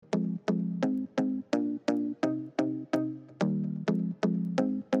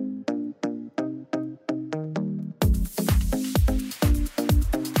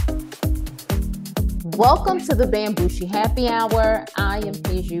Welcome to the Bambushi Happy Hour. I am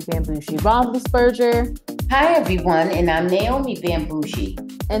Peju Bambushi Roethlisberger. Hi, everyone, and I'm Naomi Bambushi.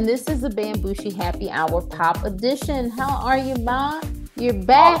 And this is the Bambushi Happy Hour Pop Edition. How are you, Ma? You're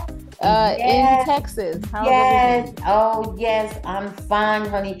back in Texas. How's everything? Oh, yes, I'm fine,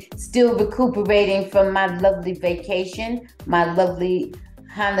 honey. Still recuperating from my lovely vacation, my lovely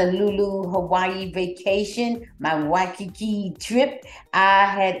Honolulu, Hawaii vacation, my Waikiki trip. I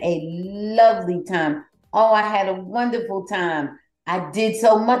had a lovely time. Oh, I had a wonderful time. I did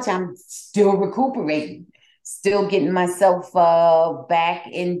so much. I'm still recuperating, still getting myself back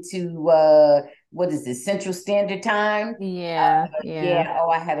into what is this, Central Standard Time? Yeah. Yeah. Oh,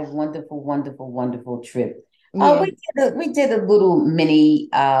 I had a wonderful, wonderful, wonderful trip. Yeah. We did a little mini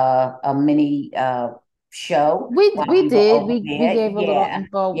show while We we were did. over We there. gave a little Yeah,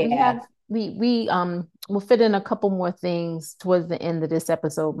 info. yeah. We'll fit in a couple more things towards the end of this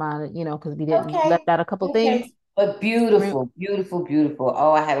episode, Ma, because we didn't Okay. left out a couple things. Okay. But beautiful, beautiful, beautiful.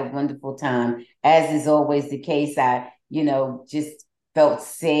 Oh, I had a wonderful time. As is always the case, just felt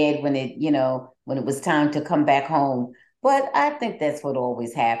sad when it was time to come back home. But I think that's what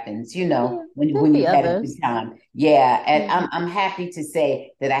always happens, Yeah, there'll when be you've had a good others. time. Yeah. And Yeah. I'm happy to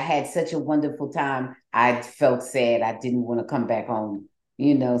say that I had such a wonderful time. I felt sad. I didn't want to come back home,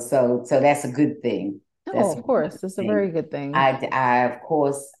 so that's a good thing. Oh, That's a of course. wonderful It's a thing. very good thing. I of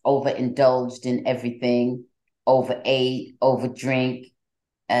course overindulged in everything, overate, overdrink,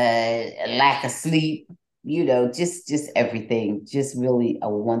 lack of sleep, just everything. Just really a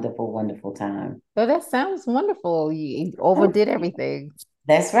wonderful, wonderful time. So that sounds wonderful. You overdid everything.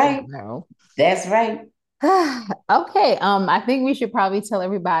 That's Oh, right. no. That's right. Okay. I think we should probably tell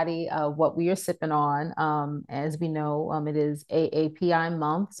everybody what we are sipping on. As we know, it is AAPI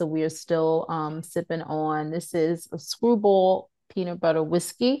month, so we are still sipping on. This is a Screwball peanut butter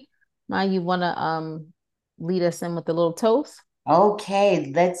whiskey. Ma, you want to lead us in with a little toast?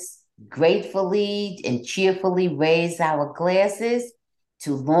 Okay, let's gratefully and cheerfully raise our glasses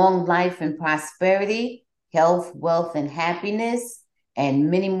to long life and prosperity, health, wealth, and happiness, and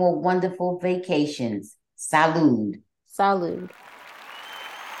many more wonderful vacations. Salud. Salud.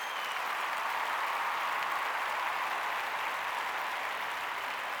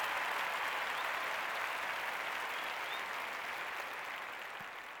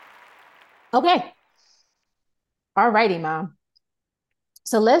 Okay. All righty, Mom.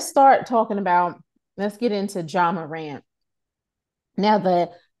 So let's get into Ja Morant. Now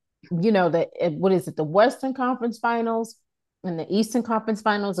what is it? The Western Conference Finals and the Eastern Conference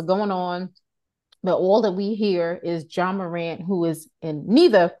Finals are going on, but all that we hear is Ja Morant, who is in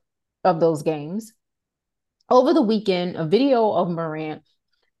neither of those games. Over the weekend, a video of Morant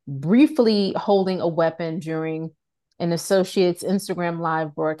briefly holding a weapon during an associate's Instagram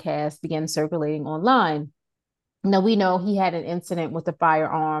live broadcast began circulating online. Now we know he had an incident with a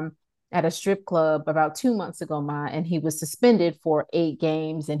firearm at a strip club about 2 months ago, and he was suspended for 8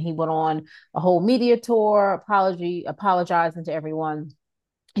 games. And he went on a whole media tour, apologizing to everyone,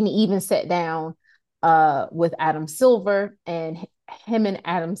 and he even sat down with Adam Silver, and him and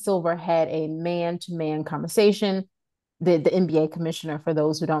Adam Silver had a man-to-man conversation. The NBA commissioner, for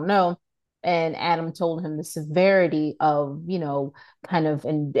those who don't know, and Adam told him the severity of kind of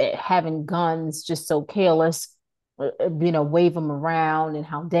and having guns just so careless, wave them around, and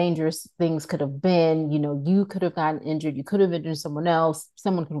how dangerous things could have been. You could have gotten injured, you could have injured someone else,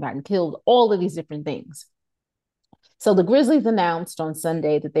 someone could have gotten killed, all of these different things. So the Grizzlies announced on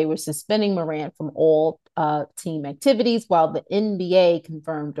Sunday that they were suspending Morant from all team activities, while the NBA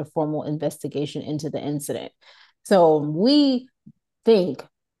confirmed a formal investigation into the incident. So we think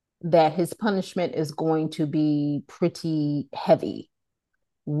that his punishment is going to be pretty heavy.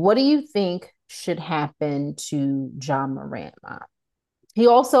 What do you think should happen to Ja Morant, Ma? He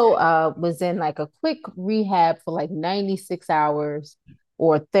also was in like a quick rehab for like 96 hours,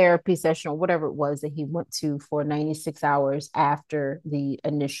 or therapy session, or whatever it was that he went to for 96 hours after the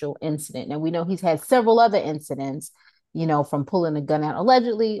initial incident. Now, we know he's had several other incidents, from pulling a gun out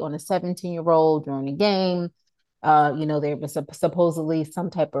allegedly on a 17-year-old during a game. There was supposedly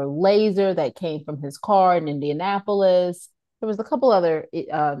some type of laser that came from his car in Indianapolis. There was a couple other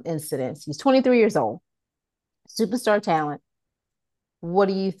incidents. He's 23 years old, superstar talent. What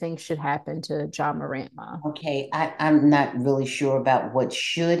do you think should happen to Ja Morant, Ma? Okay, I'm not really sure about what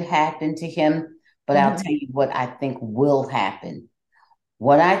should happen to him, but I'll Mm-hmm. tell you what I think will happen.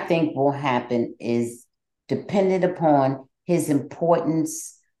 What I think will happen is dependent upon his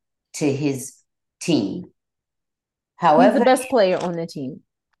importance to his team. He's the However, best player on the team.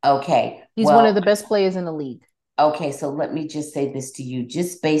 okay, He's one of well, the best players in the league. Okay, so let me just say this to you,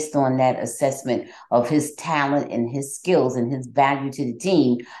 just based on that assessment of his talent and his skills and his value to the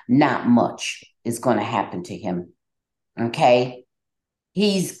team, not much is going to happen to him. Okay.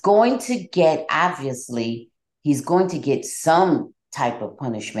 He's going to get, obviously, he's going to get some type of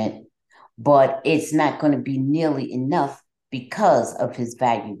punishment, but it's not going to be nearly enough because of his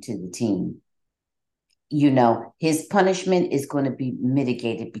value to the team. His punishment is going to be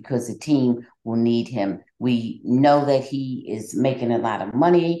mitigated because the team will need him. We know that he is making a lot of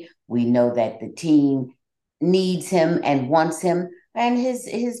money. We know that the team needs him and wants him, and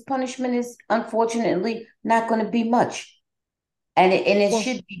his punishment is unfortunately not going to be much. And it Well,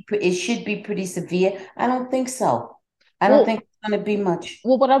 should be pretty severe. I don't think so. I don't think well, it's going to be much.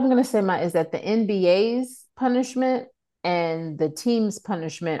 what I'm going to say, Ma, is that the NBA's punishment and the team's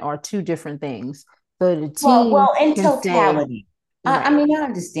punishment are two different things. So the team Well, in can say, totality, I right. mean, I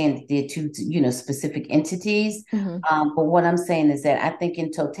understand that they're two, specific entities. Mm-hmm. But what I'm saying is that I think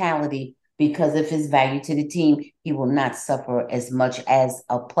in totality, because of his value to the team, he will not suffer as much as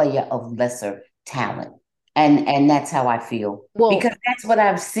a player of lesser talent. And that's how I feel. Because Well, that's what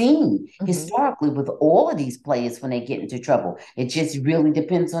I've seen mhm. historically with all of these players when they get into trouble. It just really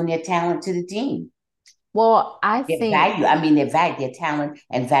depends on their talent to the team. Well, I Their think value, I mean, their talent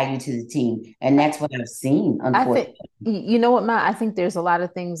and value to the team. And that's what I've seen, I think unfortunately. you know what, Matt? I think there's a lot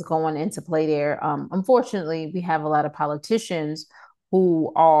of things going into play there. Unfortunately, we have a lot of politicians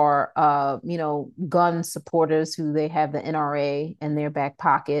who are, gun supporters who they have the NRA in their back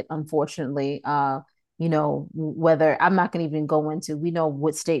pocket. Unfortunately, whether I'm not going to even go into, we know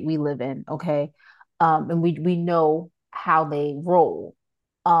what state we live in, okay, and we know how they roll.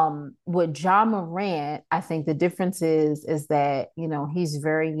 With John Morant, I think the difference is that he's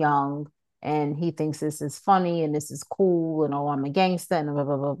very young and he thinks this is funny and this is cool and oh, I'm a gangster and blah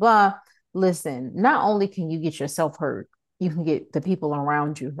blah blah blah. Listen, not only can you get yourself hurt, you can get the people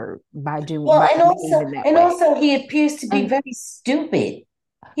around you hurt Well, by and also, behaving that and way. also, he appears to be And very stupid.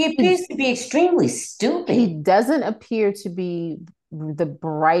 He he appears to be extremely he stupid. doesn't appear to be the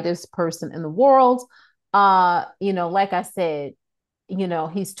brightest person in the world. Like I said,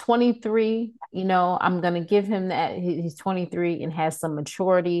 he's 23. I'm going to give him that. He's 23 and has some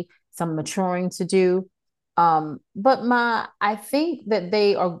maturity, some maturing to do. But I think that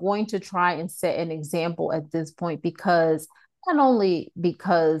they are going to try and set an example at this point because not only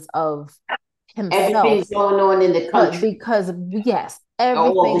because of himself, Everything's going on in the but country, because of, yes, all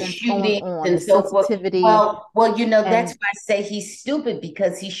everything the that's going shootings on, the and so forth. sensitivity Well, that's and why I say he's stupid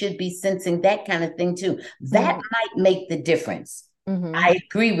because he should be sensing that kind of thing too. That mhm, might make the difference. mhm, I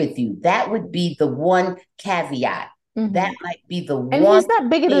agree with you. That would be the one caveat. That mhm. might be the And one he's not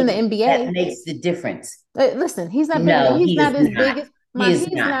bigger than the thing that NBA. makes the difference. Listen, he's not bigger than No, he's he not is as big not. as He my is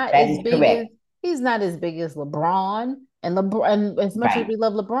he's not. not That as is big as correct. LeBron and LeBron and as much as Right. we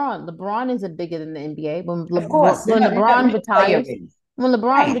love LeBron isn't bigger than the NBA. Of course. When LeBron No player retires, is. when LeBron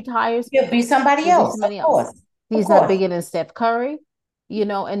Right. retires, He'll be somebody he'll be else. Of somebody else. course. Of He's not course. bigger than Steph Curry, and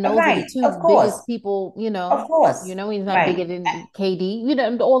those are the Right. two Of course. biggest people, Of course. he's not Right. bigger than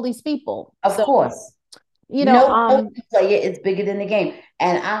KD, all these people. Of So, course. you know, No um, player is bigger than the game.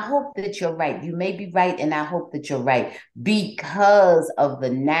 And I hope that you're right. You may be right, and I hope that you're right because of the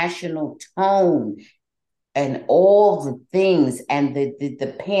national tone and all the things and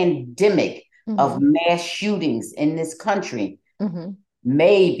the pandemic of mhm, mass shootings in this country. mhm.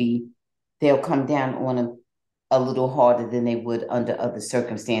 Maybe they'll come down on him a little harder than they would under other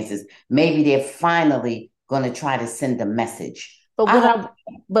circumstances. Maybe they're finally going to try to send a message. But I what hope.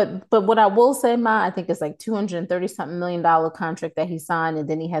 I but what I will say, I think it's like 230 something $1 million contract that he signed, and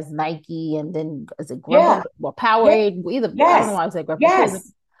then he has Nike, and then is it Yeah, Grub or Powerade? Either I don't know yes, why I said Grub.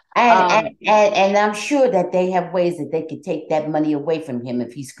 yes. Um, And I'm sure that they have ways that they could take that money away from him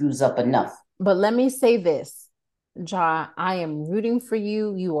if he screws up enough. but let me say this, Ja, I am rooting for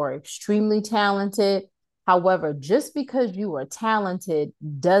you. You are extremely talented. However, just because you are talented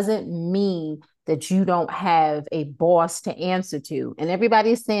doesn't mean that you don't have a boss to answer to. And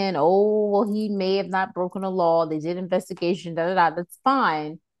everybody's saying, oh, well, he may have not broken a law. They did investigation, da da da. That's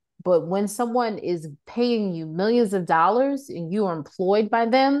fine. But when someone is paying you millions of dollars and you are employed by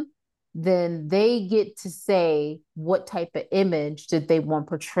them, then they get to say what type of image that they want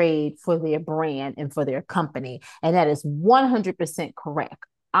portrayed for their brand and for their company. And that is 100% correct.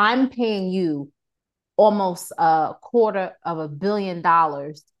 I'm paying you almost $250 million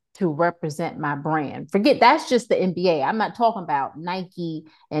to represent my brand. Forget that's just the NBA. I'm not talking about Nike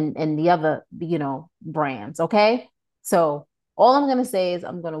and the other, brands. Okay. So all I'm gonna say is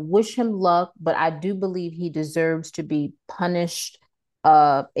I'm gonna wish him luck, but I do believe he deserves to be punished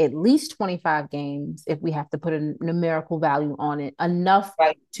at least 25 games if we have to put a numerical value on it, enough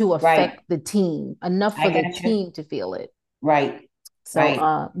Right. to Right. affect the team, enough I for the got you. team to feel it. Right. So,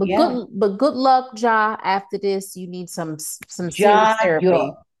 Right. Yeah. but good luck, Ja. After this, you need some serious John, therapy.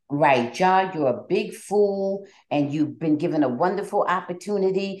 you're right. John, you're a big fool and you've been given a wonderful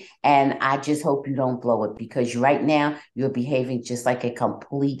opportunity. And I just hope you don't blow it because right now you're behaving just like a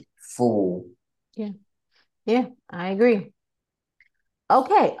complete fool. Yeah, yeah, I agree.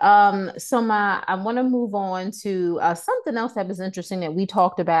 Okay, so I want to move on to something else that was interesting that we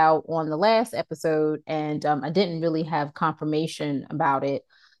talked about on the last episode, and I didn't really have confirmation about it,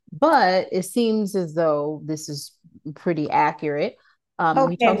 but it seems as though this is pretty accurate. We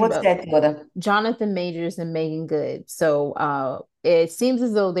Okay, talked what's about that, daughter? Jonathan Majors and Megan Good. So it seems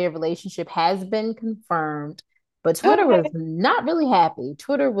as though their relationship has been confirmed, but Twitter was Okay. not really happy.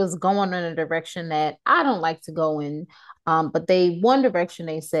 Twitter was going in a direction that I don't like to go in. But one direction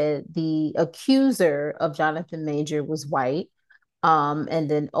they said the accuser of Jonathan Major was white. And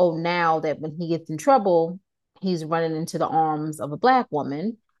then, oh, now that when he gets in trouble, he's running into the arms of a black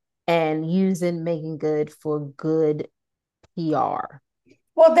woman and using Megan Good for good PR.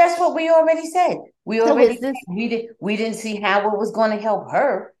 Well, that's what we already said. We So already is said this we didn't see how it was going to help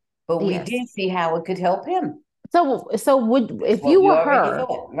her, but we yes. did see how it could help him. So would That's if what you we were already her,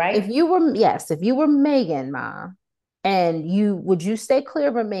 thought, right? if you were Megan, ma, and you would you stay clear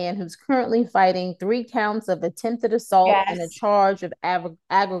of a man who's currently fighting 3 counts of attempted assault and a Yes, charge of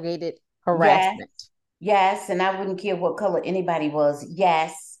aggregated yes, harassment? yes. And I wouldn't care what color anybody was.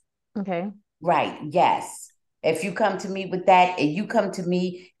 Yes. Okay. Right. Yes. If you come to me with that, and you come to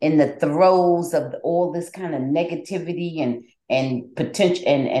me in the throes of all this kind of negativity and potential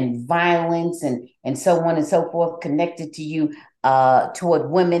and violence and so on and so forth connected to you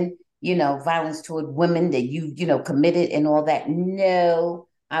toward women, violence toward women that you committed and all that. No,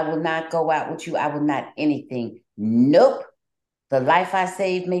 I will not go out with you. I will not anything. Nope. The life I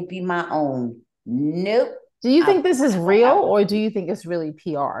save may be my own. Nope. Do you I will think this is not go real out with or do you. you think it's really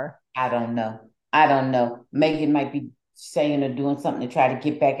PR? I don't know. I don't know. Megan might be saying or doing something to try to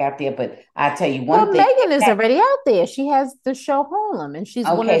get back out there, but I tell you one Well, thing. Megan is already out there. She has the show Harlem and she's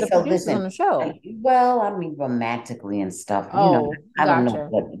one of Okay, the so producers on listen. the show. Well, I mean, romantically and stuff. Oh, I don't know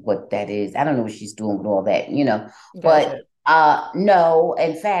gotcha. what that is. I don't know what she's doing with all that. But Gotcha. no,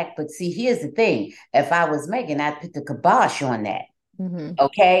 in fact. But see, here's the thing. If I was Megan, I'd put the kibosh on that. Mm-hmm.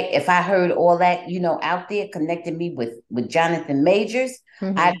 Okay, if I heard all that, out there connecting me with Jonathan Majors,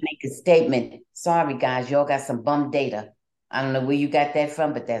 I'd Mm-hmm. make a statement. Sorry, guys, y'all got some bum data. I don't know where you got that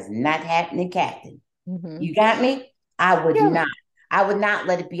from, but that's not happening, Captain. Mm-hmm. You got me? I would Yeah. not. I would not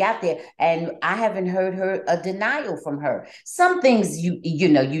let it be out there. And I haven't heard her a denial from her. Some things you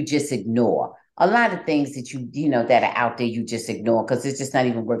just ignore. A lot of things that that are out there you just ignore because it's just not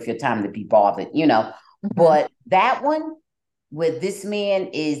even worth your time to be bothered. Mm-hmm. But that one where this man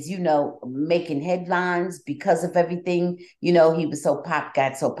is, making headlines because of everything. He was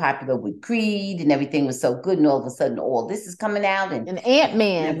got so popular with Creed and everything was so good. And all of a sudden, all this is coming out and And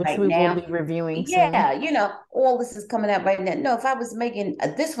Ant-Man, which right we will now. be reviewing soon. Yeah, all this is coming out right now. No, if I was making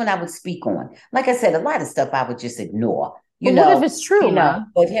this one, I would speak on. Like I said, a lot of stuff I would just ignore, But what if it's true, Ma?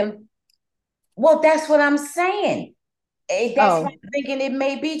 but him, well, that's what I'm saying. That's why Oh, I'm thinking it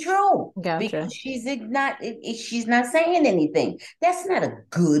may be true gotcha. because she's not saying anything. That's not a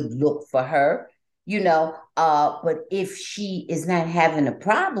good look for her. But if she is not having a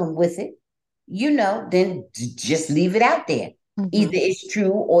problem with it, then just leave it out there. Either Mm-hmm. it's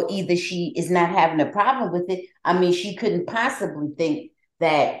true or either she is not having a problem with it. I mean, she couldn't possibly think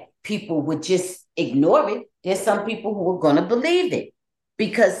that people would just ignore it. There's some people who are going to believe it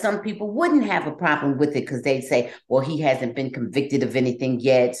because some people wouldn't have a problem with it because they'd say, well, he hasn't been convicted of anything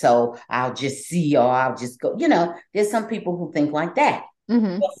yet. So I'll just see or I'll just go. There's some people who think like that.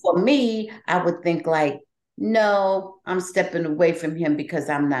 Mm-hmm. But for me, I would think like, no, I'm stepping away from him because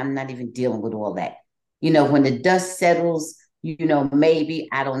I'm not even dealing with all that. When the dust settles, maybe,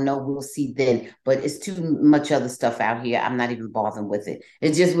 I don't know, we'll see then. But it's too much other stuff out here. I'm not even bothering with it.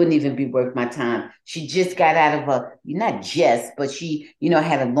 It just wouldn't even be worth my time. She just got out of not just, but she,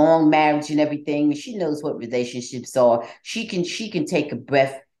 had a long marriage and everything. She knows what relationships are. She can take a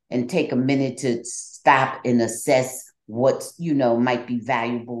breath and take a minute to stop and assess what might be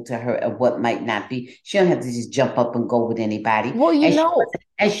valuable to her or what might not be. She don't have to just jump up and go with anybody. Well,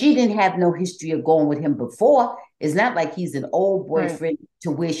 And she didn't have no history of going with him before. It's not like he's an old right. boyfriend to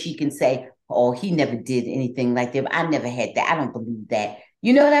where she can say, "Oh, he never did anything like that. I never had that. I don't believe that."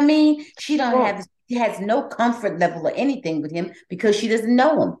 You know what I mean? She don't Well, have. She has no comfort level or anything with him because she doesn't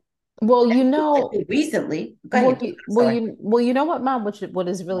know him. Well, you know, Recently. Go ahead. Sorry. you know what, Mom, what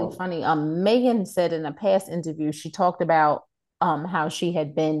is really Oh, funny? Megan said in a past interview, she talked about how she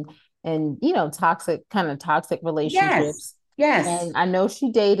had been in, toxic kind of toxic yes. relationships. Yes. And I know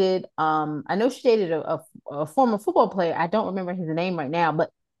she dated a former football player. I don't remember his name right now, but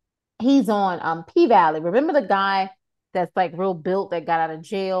he's on P Valley. Remember the guy that's like real built that got out of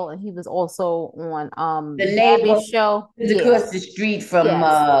jail, and he was also on The neighbor Gabby's show. is Yeah. across the street from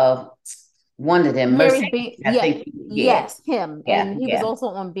Yes. one of them, Mary Mercedes, B. I Yeah. think. Yeah. Yes, him. Yeah. And he was Yeah. also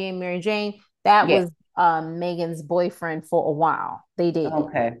on Being Mary Jane. That Yeah. was Megan's boyfriend for a while. They dated.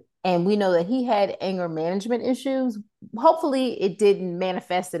 Okay. And we know that he had anger management issues. Hopefully, it didn't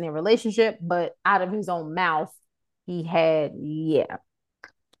manifest in a relationship, but out of his own mouth, he had, yeah.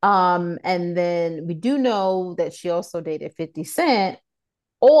 And then we do know that she also dated 50 Cent,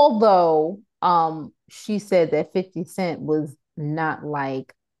 although she said that 50 Cent was not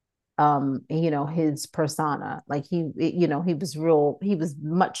like his persona. Like he was real, he was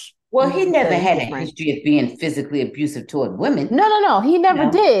much Well, he never mentally had a different. history of being physically abusive toward women. No, he never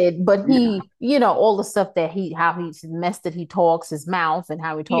No. did. But No. all the stuff that how he mess that he talks, his mouth, and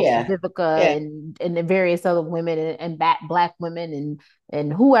how he talks to Yeah. Vivica Yeah. and the various other women and black women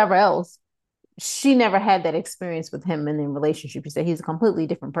and whoever else. She never had that experience with him in a relationship. She said he's a completely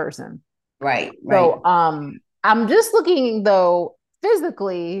different person. Right. Right. So I'm just looking though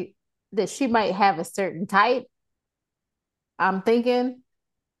physically that she might have a certain type. I'm thinking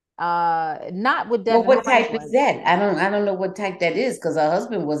not with Well, Devin what type is Franklin. that? I don't know what type that is because her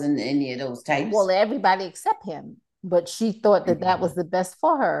husband wasn't any of those Well, types. everybody except him, but she thought that that was Mhm. the best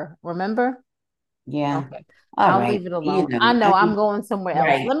for her. Remember? Yeah. Okay. All I'll right. leave it You alone. I know, know I I'm mean, going somewhere else.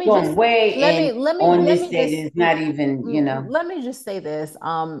 right. Going way in on Let this me that just is not even, let me just say this.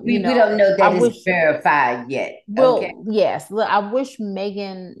 we don't know I that it's wish verified yet. Okay. well, yes, look, I wish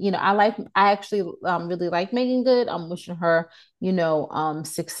Megan, I actually really like Megan Good. I'm wishing her,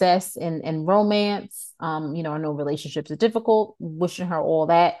 success in romance. I know relationships are difficult, wishing her all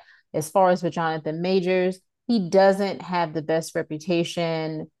that. As far as with Jonathan Majors, he doesn't have the best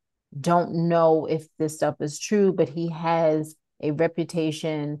reputation. Don't know if this stuff is true, but he has a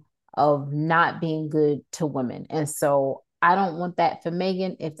reputation of not being good to women. And so I don't want that for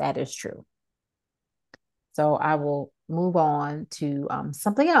Megan if that is true. So I will move on to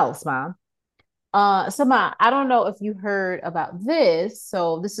something else, Mom. So Ma, I don't know if you heard about this.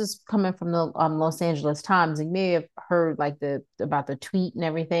 So this is coming from the Los Angeles Times. You may have heard like the about the tweet and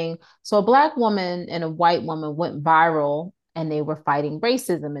everything. So a black woman and a white woman went viral and they were fighting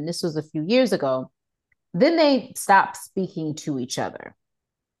racism. And this was a few years ago. Then they stopped speaking to each other.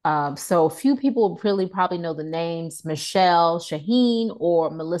 So few people really probably know the names Michelle Shaheen or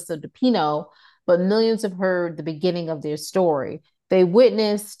Melissa DePino, but millions have heard the beginning of their story. They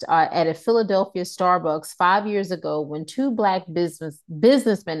witnessed at a Philadelphia Starbucks 5 years ago when two black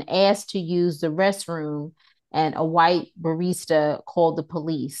businessmen asked to use the restroom, and a white barista called the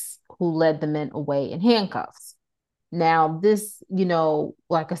police, who led the men away in handcuffs. Now, this,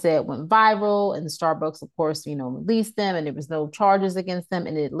 like I said, went viral, and the Starbucks, of course, released them, and there was no charges against them.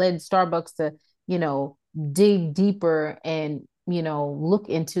 And it led Starbucks to, dig deeper and, look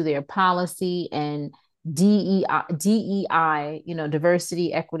into their policy and DEI,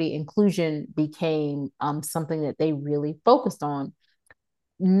 diversity, equity, inclusion became something that they really focused on.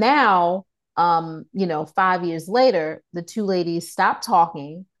 Now, 5 years later, the two ladies stopped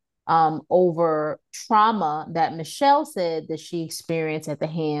talking over trauma that Michelle said that she experienced at the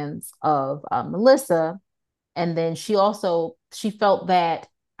hands of Melissa. And then she felt that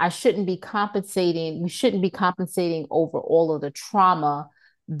we shouldn't be compensating over all of the trauma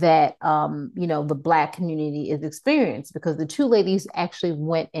that the black community is experienced, because the two ladies actually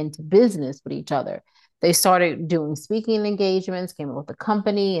went into business with each other. They started doing speaking engagements, came up with a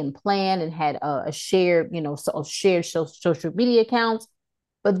company and plan, and had a shared, shared social media accounts.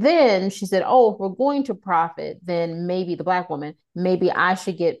 But then she said, "Oh, if we're going to profit, then maybe the black woman, maybe I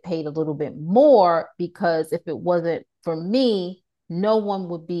should get paid a little bit more, because if it wasn't for me, no one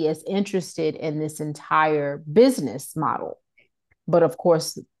would be as interested in this entire business model." But of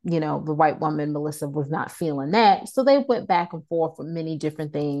course, the white woman, Melissa, was not feeling that. So they went back and forth with many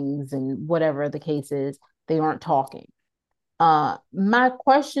different things, and whatever the case is, they aren't talking. My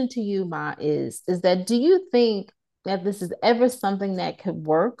question to you, Ma, is that do you think that this is ever something that could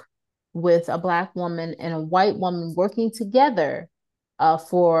work with a black woman and a white woman working together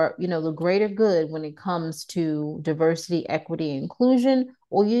for the greater good when it comes to diversity, equity, inclusion?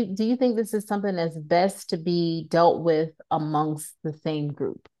 Or do you think this is something that's best to be dealt with amongst the same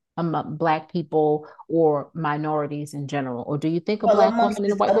group? among Black people or minorities in general? Or do you think a Well, Black woman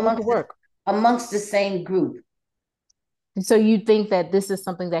and a white woman could work? amongst the same group. So you think that this is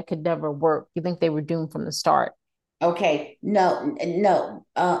something that could never work? You think they were doomed from the start? Okay, no.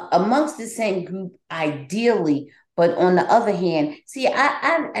 Amongst the same group, ideally, but on the other hand, see,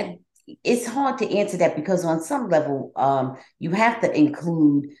 it's hard to answer that because on some level, you have to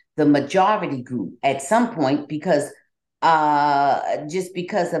include the majority group at some point because, just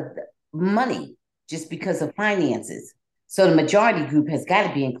because of money, just because of finances. So the majority group has got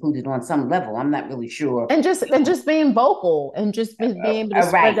to be included on some level. I'm not really sure. And just being vocal and just being able to All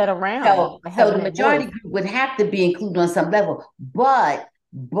spread right. that around, So like so having the that majority voice. group would have to be included on some level. But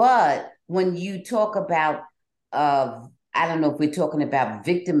when you talk about I don't know if we're talking about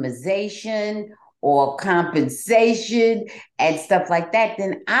victimization or compensation and stuff like that,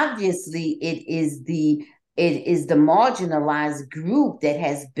 then obviously it is the marginalized group that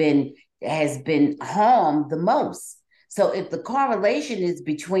has been harmed the most. So if the correlation is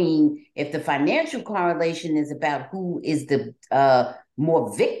if the financial correlation is about who is the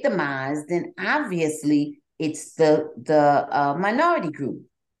more victimized, then obviously it's the minority group.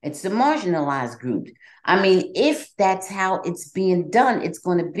 It's the marginalized group. I mean, if that's how it's being done, it's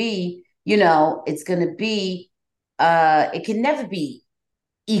going to be, it's going to be, it can never be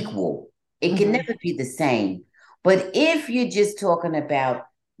equal. It can Mm-hmm. never be the same. But if you're just talking about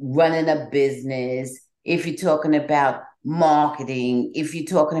running a business, if you're talking about marketing, if you're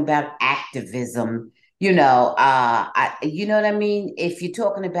talking about activism, you know what I mean? If you're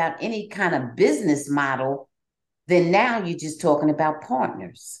talking about any kind of business model, then now you're just talking about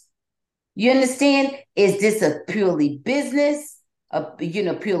partners. You understand? Is this a purely business,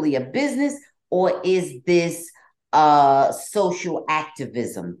 purely a business, or is this social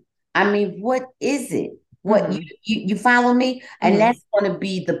activism? I mean, what is it? What Mm-hmm. you follow me? And Mm-hmm. that's going to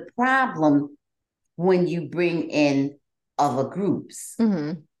be the problem when you bring in other groups.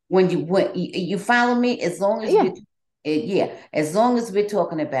 Mm-hmm. When you follow me, as long as Yeah. as long as we're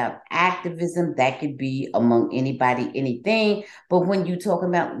talking about activism, that could be among anybody, anything. But when you talking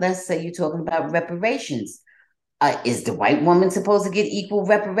about, let's say you're talking about reparations, is the white woman supposed to get equal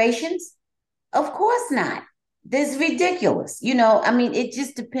reparations? Of course not. This is ridiculous. I mean, it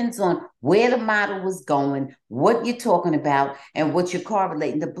just depends on where the model was going, what you're talking about, and what you're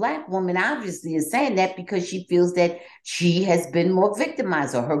correlating. The Black woman obviously is saying that because she feels that she has been more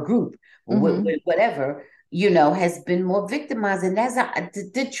victimized, or her group, Mm-hmm. whatever, has been more victimized. And that's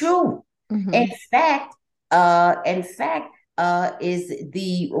the truth. In Mm-hmm. fact, is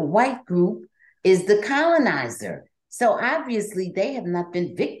the white group is the colonizer. So obviously they have not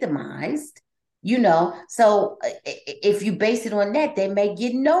been victimized. So if you base it on that, they may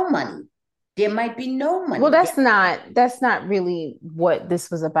get no money. There might be no Well, money. that's not really what this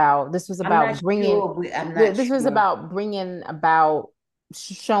was about. This was I'm not about bringing sure. I'm not this was sure. about bringing about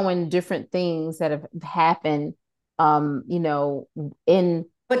showing different things that have happened you know in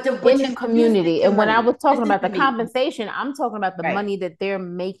But in you the used it community. to And when I money. was talking Listen about to the me. compensation, I'm talking about the Right. money that they're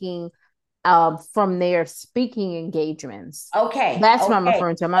making from their speaking engagements. Okay. That's what I'm Okay.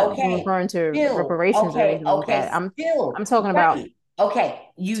 referring to. I'm not Okay. referring to Still. reparations or Okay. anything like that. Okay. I'm Still. talking about Right. Okay.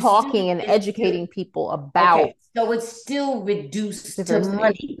 You still. talking and It's still. educating people about Okay, so it's still reduced to diversity.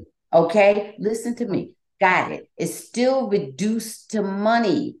 money. Okay, listen to Mm-hmm. me. Got it. It's still reduced to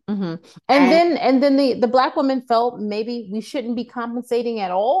money. Mm-hmm. And And then the black woman felt maybe we shouldn't be compensating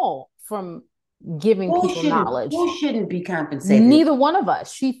at all from giving who people shouldn't who knowledge. shouldn't be compensated? Neither one of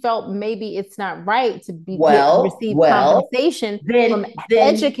us. She felt maybe it's not right to be get Well, receive well, compensation from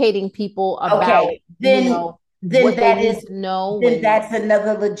then educating people about, okay, then then what they that need is to know. then And that's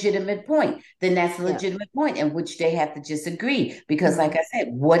another legitimate point. Then that's a yeah. legitimate point in which they have to just agree. Because Mm-hmm. like I said,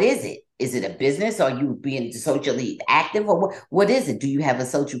 what is it? Is it a business? Are you being socially active, or what is it? Do you have a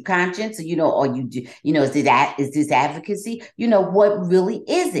social conscience? Or you do, is this advocacy? What really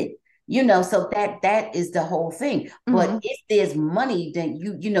is it? So that is the whole thing. But Mm-hmm. if there's money, then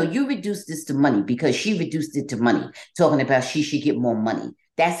you reduce this to money because she reduced it to money, talking about she should get more money.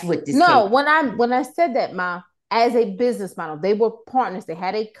 That's what this case. No, when I said that, ma, as a business model, they were partners. They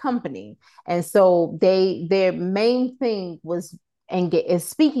had a company, and so their main thing was is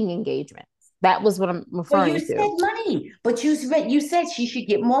speaking engagements. That was what I'm Well, you referring said to. money, but you said she should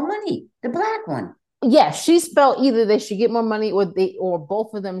get more money. The Black one. Yeah, she's felt either they should get more money, or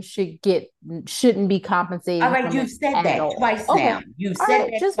both of them shouldn't be All compensating right, from you've it said at that all. twice Okay. now. You've All said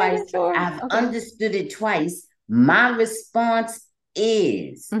right, that just twice. making sure. I've Okay. understood it twice. My response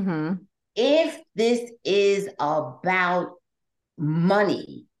is, Mm-hmm. if this is about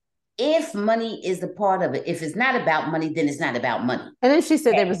money, if money is a part of it. If it's not about money, then it's not about money. And then she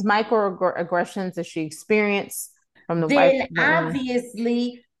said there Okay? was microaggressions that she experienced from the Then white woman.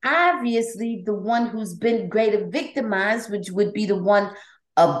 obviously, the one who's been greater victimized, which would be the one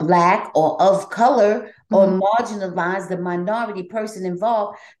of black or of color or Mhm. marginalized, the minority person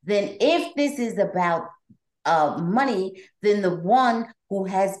involved, then if this is about money, then the one who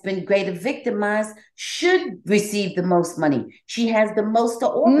has been greater victimized should receive the most money. She has the most to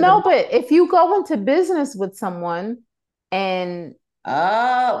offer. No, but if you go into business with someone and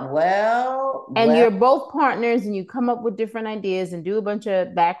Well, you're both partners and you come up with different ideas and do a bunch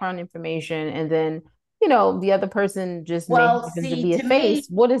of background information and then the other person just may Well, happen to see, be a face,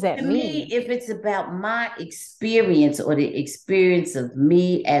 what does that to me, mean? if it's about my experience or the experience of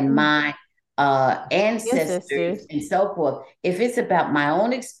me and Mm. my ancestors Ancestors. and so forth, if it's about my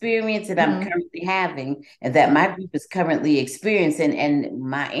own experience that I'm Mhm. currently having and that my group is currently experiencing and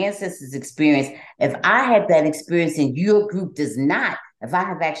my ancestors' experience, if I have that experience and your group does not, if I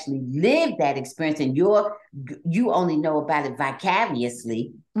have actually lived that experience and you only know about it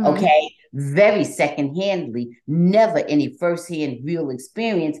vicariously, Mhm. okay, very secondhandly, never any firsthand real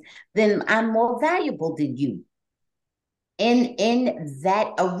experience, then I'm more valuable than you. In that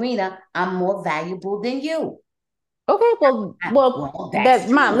arena, I'm more valuable than you. Okay, Well, that that's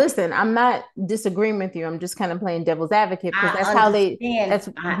my true. listen, I'm not disagreeing with you. I'm just kind of playing devil's advocate because that's I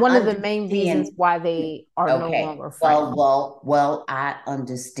one of the main reasons understand. why they are no Okay. longer friends. I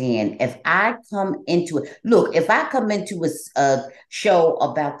understand. If I come into it, look, if I come into a show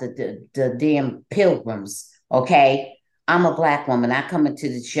about the damn pilgrims, okay, I'm a black woman. I come into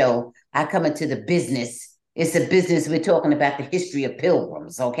the show, I come into the business. It's a business. We're talking about the history of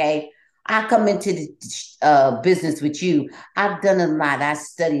pilgrims, okay? I come into the business with you. I've done a lot. I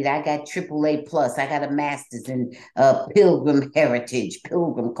studied. I got AAA plus. I got a master's in pilgrim heritage,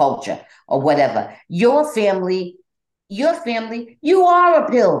 pilgrim culture, or whatever. You are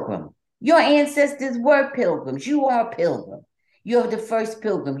a pilgrim. Your ancestors were pilgrims. You are a pilgrim. You're the first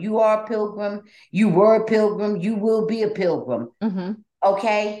pilgrim. You are a pilgrim. You were a pilgrim. You will be a pilgrim. Mm-hmm.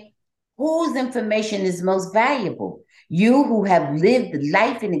 Okay? Whose information is most valuable? You who have lived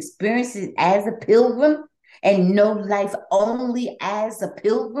life and experiences as a pilgrim and know life only as a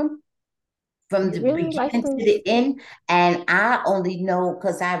pilgrim from You the really like beginning to this? the end. And I only know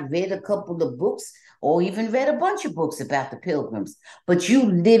because I read a couple of books or even read a bunch of books about the pilgrims, but you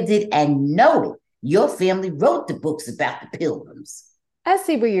lived it and know it. Your family wrote the books about the pilgrims. I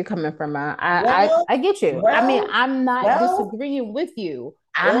see where you're coming from. Well, I get you. I mean, well, I'm not well, disagreeing with you.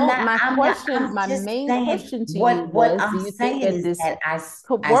 I'm My just main saying question to you what was, do I'm you think saying that is this that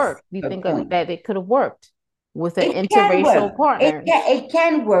could I see work? Do you her think point. that it could have worked with an It can interracial work. partners? It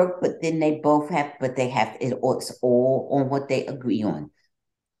can work, but then they both have, but they have it's all on what they agree on.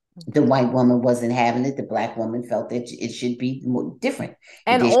 The white woman wasn't having it. The black woman felt that it should be more different.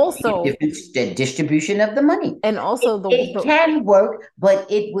 And There should be a also, different distribution of the money. and also It the can work,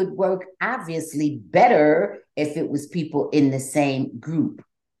 but it would work obviously better if it was people in the same group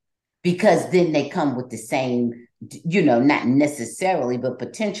because then they come with the same, not necessarily, but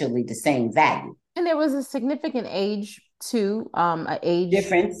potentially the same value. and there was a significant age too, a age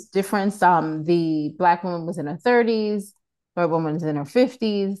Difference. difference. The black woman was in her 30s, white woman was in her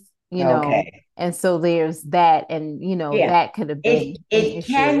 50s, Okay. and so there's that, and Yeah. that could have been an It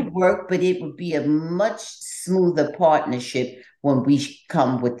issue. can work, but it would be a much smoother partnership when we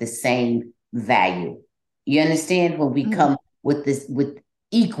come with the same value. You understand? When we Mm-hmm. come with this with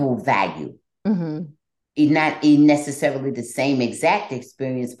equal value. Mm-hmm. Not in necessarily the same exact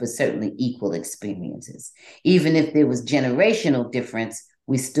experience, but certainly equal experiences. Even if there was generational difference,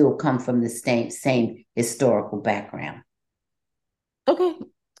 we still come from the same historical background. Okay.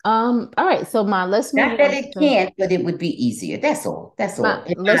 All right. So my let's move Not that on it to can't, but it would be easier. That's all. That's my all.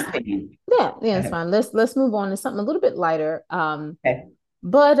 In let's my opinion. yeah, it's fine. Let's move on to something a little bit lighter. Okay.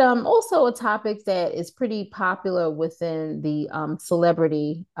 But also a topic that is pretty popular within the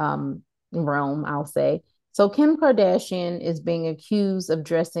celebrity realm, I'll say. So Kim Kardashian is being accused of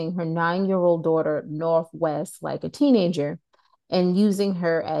dressing her 9-year-old daughter Northwest like a teenager and using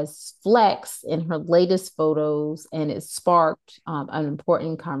her as flex in her latest photos, and it sparked an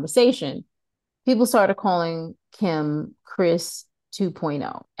important conversation. People started calling Kim Kris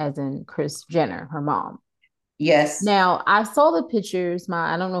 2.0, as in Kris Jenner, her mom. Yes. Now, I saw the pictures.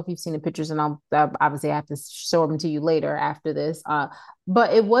 I don't know if you've seen the pictures, and obviously I have to show them to you later after this.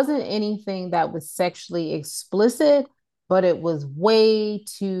 But it wasn't anything that was sexually explicit, but it was way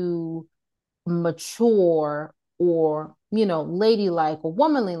too mature or ladylike or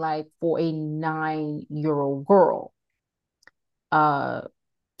womanly like for a 9-year-old girl. Uh,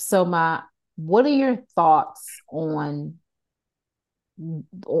 So my, what are your thoughts on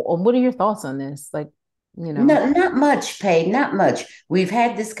what are your thoughts on this? Like, you know. No, not much, Pay, not much. We've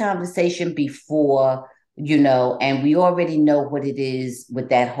had this conversation before, and we already know what it is with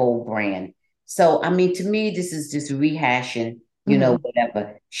that whole brand. So, I mean, to me, this is just rehashing, Mhm.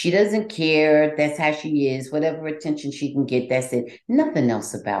 whatever. She doesn't care. That's how she is. Whatever attention she can get, that's it. Nothing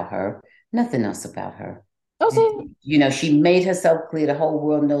else about her. Nothing else about her. Okay. She made herself clear. The whole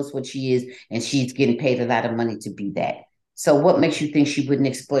world knows what she is, and she's getting paid a lot of money to be that. So, what makes you think she wouldn't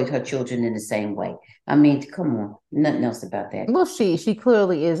exploit her children in the same way? I mean, come on, nothing else about that. Well, she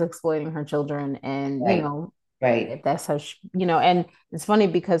clearly is exploiting her children, and Right, right. if that's how and it's funny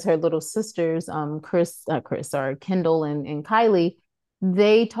because her little sisters, sorry, Kendall and Kylie,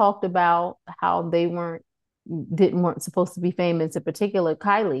 they talked about how they weren't supposed to be famous. In particular,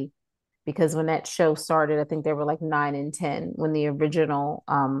 Kylie, because when that show started, I think they were like 9 and 10 when the original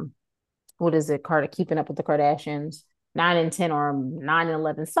what is it, Keeping Up with the Kardashians, 9 and 10 or 9 and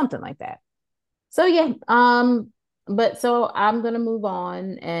 11, something like that. So yeah, but so I'm gonna move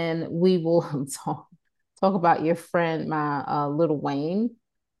on and we will talk about your friend, my Little Wayne.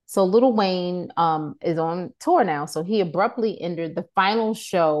 So Little Wayne is on tour now. So he abruptly entered the final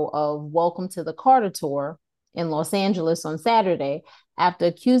show of Welcome to the Carter Tour in Los Angeles on Saturday after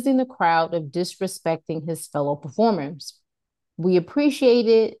accusing the crowd of disrespecting his fellow performers. We appreciate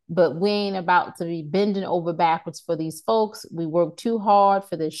it, but we ain't about to be bending over backwards for these folks. We work too hard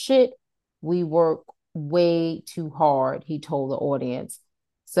for this shit. We work way too hard, he told the audience.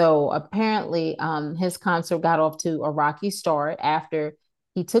 So apparently, his concert got off to a rocky start after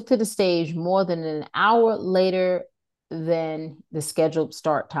he took to the stage more than an hour later than the scheduled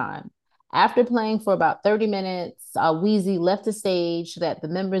start time. After playing for about 30 minutes, Wheezy left the stage so that the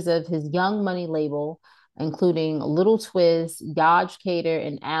members of his Young Money label, including Little Twist, Yaj Cater,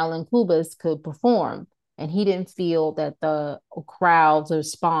 and Alan Kubas, could perform. And he didn't feel that the crowd's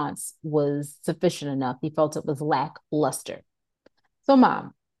response was sufficient enough. He felt it was lackluster. So,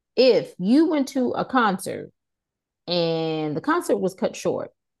 Mom, if you went to a concert and the concert was cut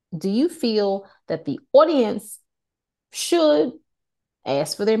short, do you feel that the audience should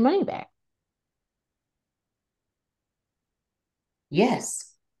ask for their money back?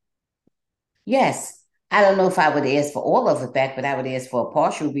 Yes, yes. I don't know if I would ask for all of it back, but I would ask for a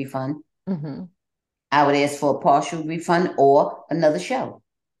partial refund. Mm-hmm. I would ask for a partial refund or another show,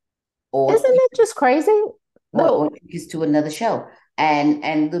 or Isn't it just crazy? or No. tickets to another show.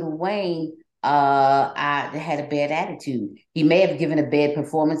 And Little Wayne, I had a bad attitude. He may have given a bad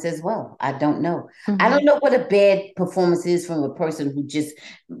performance as well. I don't know. I Mm-hmm. don't know what a bad performance is from a person who just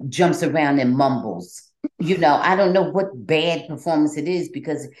jumps around and mumbles. I don't know what bad performance it is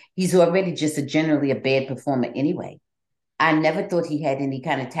because he's already just generally a bad performer anyway. I never thought he had any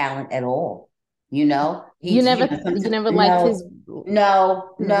kind of talent at all. You He's, never you sometimes, never liked his no,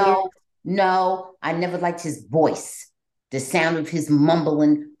 no, no, lyrics. no. I never liked his voice. The sound of his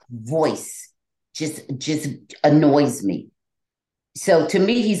mumbling voice just annoys me. So to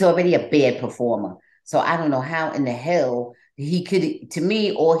me, he's already a bad performer. So I don't know how in the hell he could, to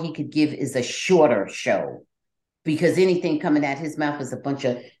me, all he could give is a shorter show because anything coming out his mouth is a bunch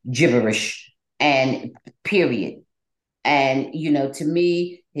of gibberish and period. And to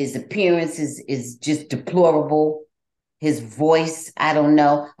me, his appearance is just deplorable. His voice, I don't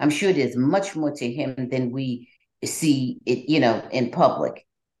know. I'm sure there's much more to him than we see it, in public.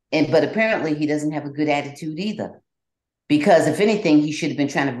 But apparently he doesn't have a good attitude either. Because if anything, he should have been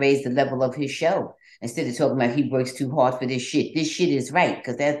trying to raise the level of his show instead of talking about he works too hard for this shit. This shit is right,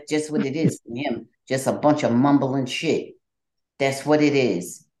 because that's just what it is for him. Just a bunch of mumbling shit. That's what it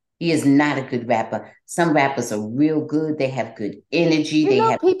is. He is not a good rapper. Some rappers are real good. They have good energy. You They know,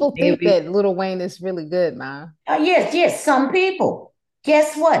 have people think very, that Little Wayne is really good, man. yes, yes, some people.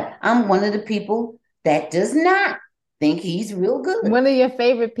 Guess what? I'm one of the people that does not think he's real good. One of your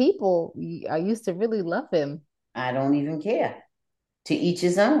favorite people. I used to really love him. I don't even care. To each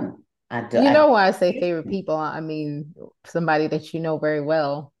his own. You know why I say favorite people? I mean, somebody that you know very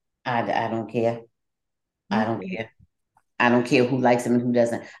well. I don't care. I don't Okay. care. I don't care who likes him and who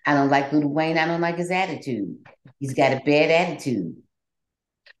doesn't. I don't like Lil Wayne. I don't like his attitude. He's got a bad attitude.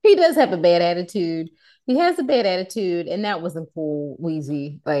 He does have a bad attitude. He has a bad attitude, and that wasn't cool,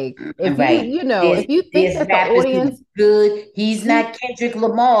 Wheezy. Like, if Right. if There's you think there's that the rappers who audience good. He's He not Kendrick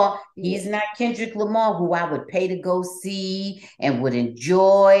Lamar. yeah. He's not Kendrick Lamar, who I would pay to go see and would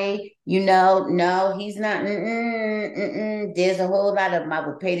enjoy. No, he's not. There's a whole lot of them I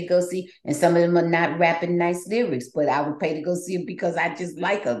would pay to go see, and some of them are not rapping nice lyrics, but I would pay to go see them because I just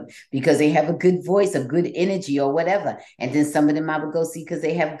like them, because they have a good voice, a good energy, or whatever. And then some of them I would go see because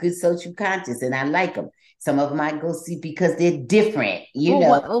they have good social conscience, and I like them. Some of them I go see because they're different,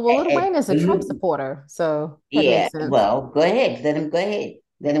 Well, Lil Wayne is a Trump and supporter, so that yeah, makes sense. well, go ahead. Let him go ahead.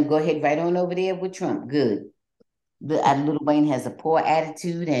 Let him go ahead right on over there with Trump. Good. Little Wayne has a poor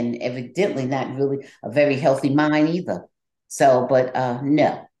attitude and evidently not really a very healthy mind either. So, but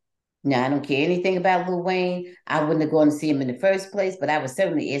no. No, I don't care anything about Lil Wayne. I wouldn't have gone to see him in the first place, but I would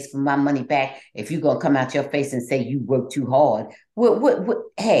certainly ask for my money back if you're gonna come out your face and say you worked too hard.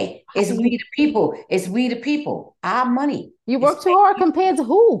 Hey, it's we You the people. It's we the people. Our money. you It's work too hard compared to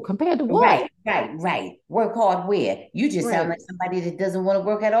who? Compared to what? right. Work hard where? You just sound Right. like somebody that doesn't want to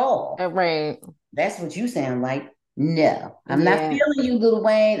work at all. Right. That's what you sound like. No, I'm not Yeah. feeling you, Lil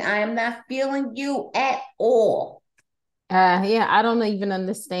Wayne. I am not feeling you at all. Yeah, I don't even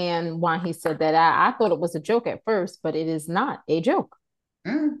understand why he said that. I thought it was a joke at first, but it is not a joke.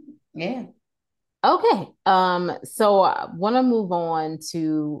 Mm, yeah. Okay. So I want to move on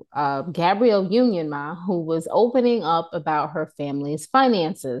to Gabrielle Union Ma, who was opening up about her family's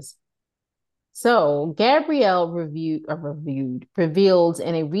finances. So Gabrielle revealed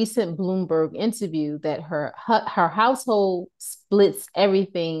in a recent Bloomberg interview that her household splits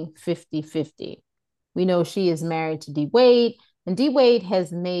everything 50-50. We know she is married to D Wade, and D Wade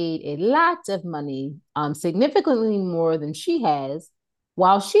has made a lot of money, significantly more than she has,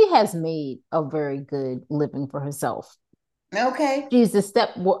 while she has made a very good living for herself. Okay. She's the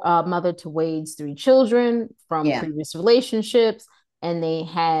step mother to Wade's three children from Yeah. previous relationships, and they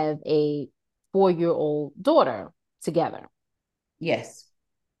have a 4-year-old daughter together. Yes.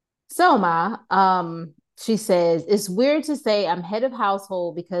 Selma, she says, it's weird to say I'm head of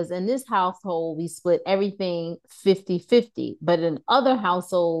household because in this household, we split everything 50-50. But in other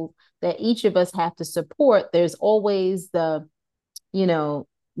households that each of us have to support, there's always the, you know,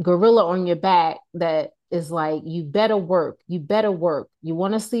 gorilla on your back that is like, you better work, you better work. You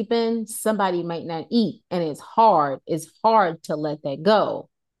want to sleep in, somebody might not eat. And it's hard to let that go.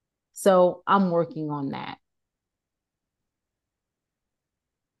 So I'm working on that.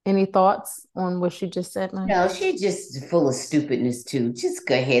 Any thoughts on what she just said, man? No, she's just full of stupidness too. Just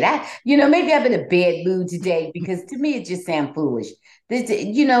go ahead. Maybe I'm in a bad mood today because to me it just sounds foolish.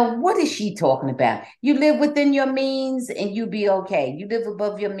 What is she talking about? You live within your means and you be okay. You live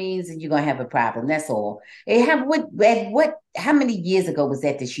above your means and you're gonna have a problem. That's all. And how many years ago was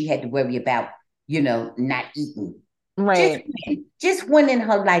that she had to worry about, not eating? Just Right, when, just when in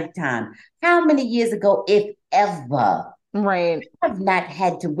her lifetime. How many years ago, if ever? right. I've not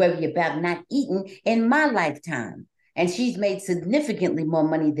had to worry about not eating in my lifetime. And she's made significantly more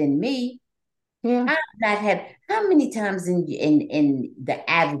money than me. Yeah, I've not had how many times in the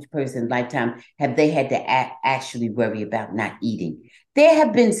average person's lifetime have they had to actually worry about not eating? There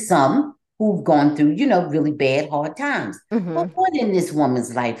have been some who've gone through, really bad, hard times. But hmm, what in this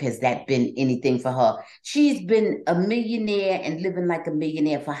woman's life has that been anything for her? She's been a millionaire and living like a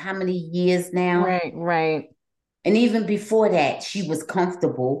millionaire for how many years now? right, right, And even before that, she was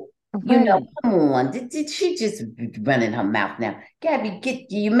comfortable. right. Come on. Did she just running her mouth now? Gabby,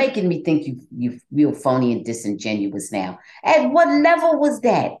 you're making me think you real phony and disingenuous now. At what level was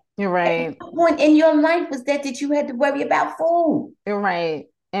that? You're At right. what point in your life was that you had to worry about food? You're right.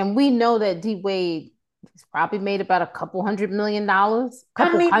 And we know that D Wade has probably made about a couple $100 million, I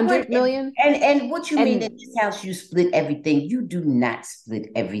couple mean, what hundred million. and what you mean in And this house you split everything? You do not split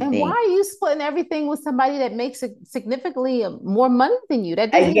and why everything. are you splitting everything with somebody that makes significantly more money than you?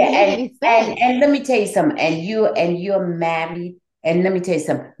 That doesn't Yeah, even make any sense. and let me tell you something. And you're married. And let me tell you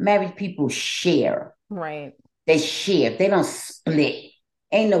something. Married people share. Right, They share. They don't split.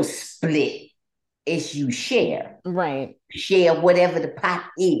 Ain't no split. It's you share. right, Share whatever the pot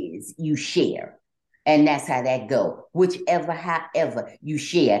is. You share. And that's how that go. However, you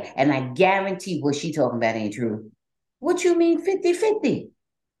share. And I guarantee what she talking about ain't true. What you mean 50-50? He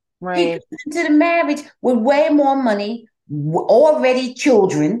right. goes into the marriage with way more money, already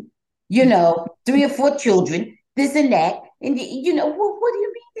children, 3 or 4 children, this and that. And, what do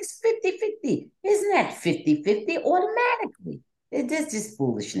you mean it's 50-50? Isn't that 50-50 automatically? This is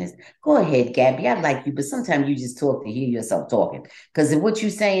foolishness. Go ahead, Gabby. I like you, but sometimes you just talk to hear yourself talking. Because what you're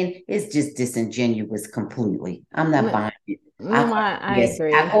saying is just disingenuous completely. I'm not No, buying it. I no, call I BS.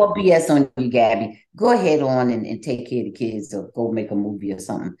 I agree. call BS on you, Gabby. Go ahead on and take care of the kids or go make a movie or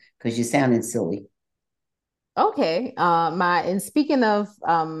something because you're sounding silly. Okay. And speaking of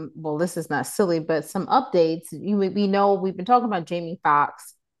well, this is not silly, but some updates. We know we've been talking about Jamie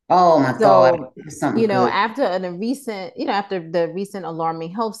Foxx. Oh my God, So, something good. after the recent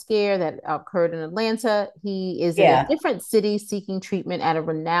alarming health scare that occurred in Atlanta, he is in a Yeah, different city seeking treatment at a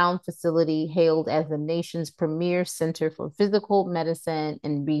renowned facility hailed as the nation's premier center for physical medicine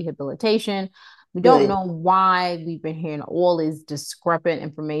and rehabilitation. We don't good. know why we've been hearing all this discrepant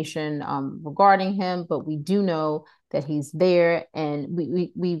information regarding him, but we do know that he's there, and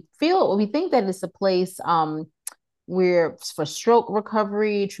we think that it's a place where for stroke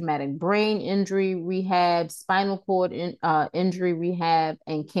recovery, traumatic brain injury rehab, spinal cord injury rehab,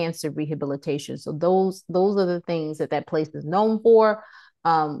 and cancer rehabilitation. So those are the things that place is known for.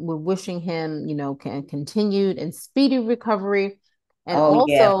 We're wishing him, continued and speedy recovery, and Oh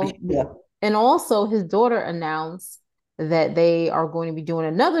yeah, for also sure. his daughter announced that they are going to be doing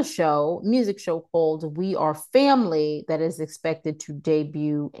another music show called We Are Family, that is expected to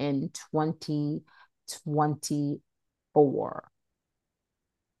debut in 2024.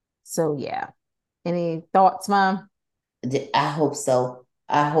 So yeah. Any thoughts, Mom? I hope so.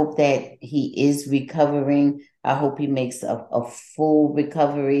 I hope that he is recovering. I hope he makes a full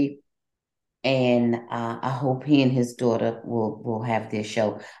recovery. And I hope he and his daughter will have their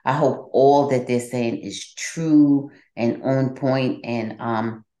show. I hope all that they're saying is true and on point.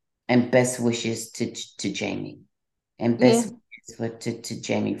 And best wishes to Jamie, and Yeah. best wishes to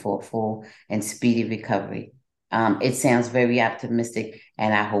Jamie for a full and speedy recovery. It sounds very optimistic,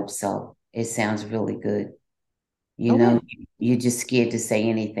 and I hope so. It sounds really good. You know, Okay. you're just scared to say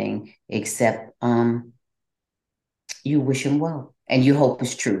anything except you wish him well, and you hope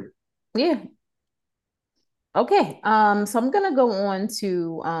it's true. Yeah. Okay. So I'm gonna go on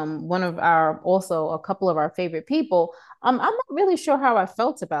to one of our also a couple of our favorite people. I'm not really sure how I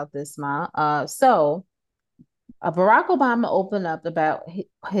felt about this, Ma. Barack Obama opened up about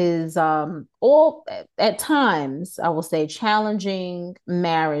his all at times, I will say, challenging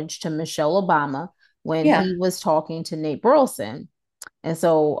marriage to Michelle Obama when Yeah. he was talking to Nate Burleson. And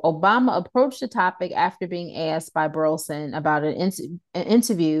so Obama approached the topic after being asked by Burleson about an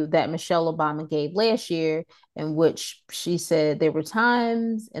interview that Michelle Obama gave last year, in which she said there were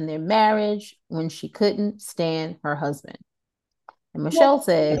times in their marriage when she couldn't stand her husband. And Michelle Well,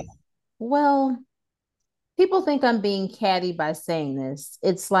 said, well, people think I'm being catty by saying this.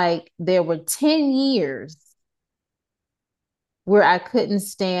 It's like there were 10 years where I couldn't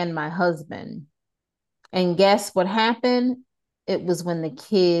stand my husband. And guess what happened? It was when the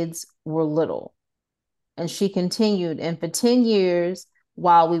kids were little. And she continued, and for 10 years,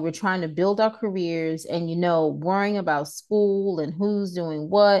 while we were trying to build our careers and, worrying about school and who's doing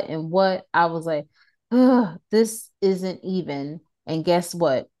what and what, I was like, this isn't even. And guess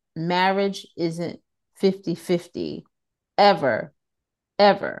what? Marriage isn't 50-50 ever,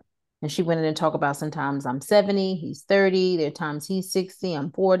 ever. And she went in and talked about sometimes I'm 70, he's 30, there are times he's 60,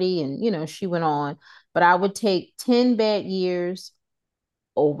 I'm 40. And, she went on. But I would take 10 bad years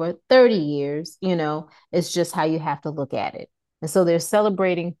over 30 years, it's just how you have to look at it. And so they're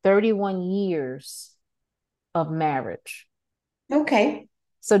celebrating 31 years of marriage. okay.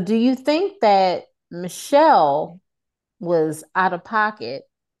 So do you think that Michelle was out of pocket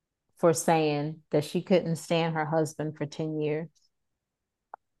for saying that she couldn't stand her husband for 10 years?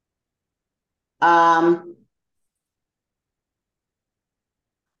 Um,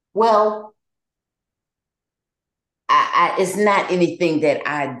 well, it's not anything that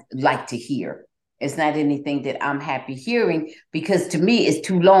I like to hear. It's not anything that I'm happy hearing because to me it's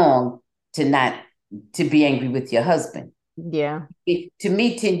too long to not to be angry with your husband. Yeah. To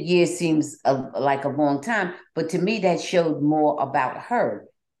me, 10 years seems like a long time, but to me that showed more about her.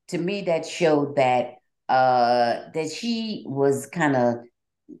 To me, that showed that she was kind of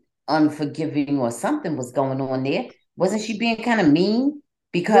unforgiving or something was going on there. Wasn't she being kind of mean?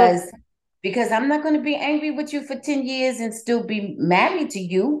 Well, Because I'm not going to be angry with you for 10 years and still be married to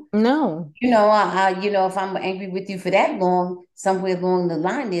you. no. If I'm angry with you for that long, somewhere along the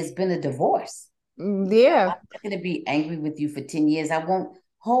line, there's been a divorce. Yeah. I'm not going to be angry with you for 10 years. I won't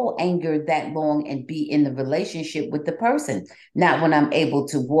hold anger that long and be in the relationship with the person. Not when I'm able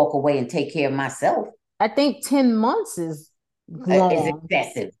to walk away and take care of myself. I think 10 months is Is long.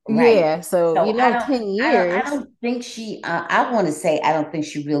 excessive, right? Yeah. So, So I don't, 10 I years. don't think she. I want to say I don't think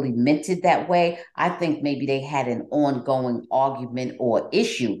she really meant it that way. I think maybe they had an ongoing argument or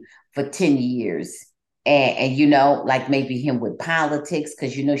issue for 10 years, and like maybe him with politics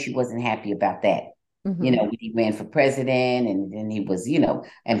because she wasn't happy about that. Mm-hmm. When he ran for president, and then he was,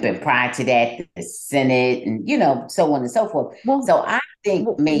 and then prior to that, the Senate, and so on and so forth. Well, So I think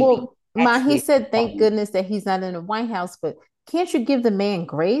well, maybe. Ma, That's he where said, thank problem. goodness that he's not in the White House, but can't you give the man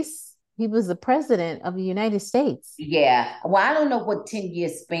grace? He was the president of the United States. Yeah. Well, I don't know what 10-year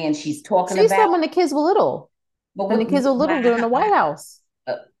span she's talking She about, said when the kids were little, but when the what, kids were little during the White House.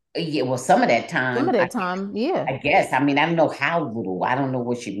 uh, yeah, well, some of that Some of time, that time, yeah. I guess. I mean, I don't know how little. I don't know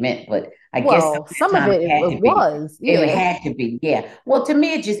what she meant, but I guess some Well, of that some of time it, it had it to be. was, It yeah. had to be, yeah. Well, to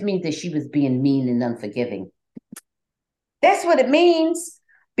me, it just means that she was being mean and unforgiving. That's what it means.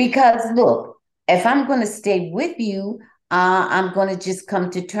 Because look, if I'm going to stay with you, I'm going to just come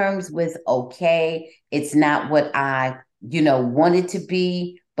to terms with, okay, it's not what I, want it to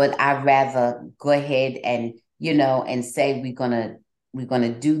be, but I'd rather go ahead and, and say we're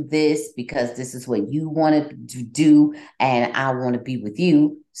gonna do this because this is what you wanted to do, and I want to be with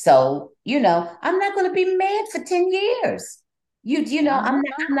you. So, I'm not going to be mad for 10 years.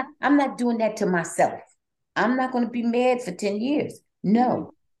 Uh-huh. I'm not doing that to myself. I'm not going to be mad for 10 years. Right.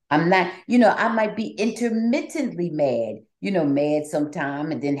 No, I'm not. I might be intermittently mad, mad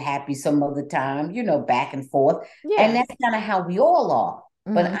sometime and then happy some other time, back and forth. And Yeah. that's kind of how we all are.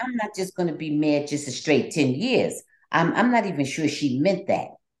 But Hmm. I'm not just going to be mad just a straight 10 years. I'm not even sure she meant that.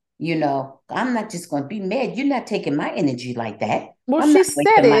 I'm not just going to be mad. You're not taking my energy like that. Well, I'm she not said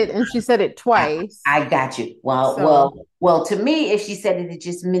wasting my it, and she said it I, twice. I got you. Well, So, well, well, to me, if she said it, it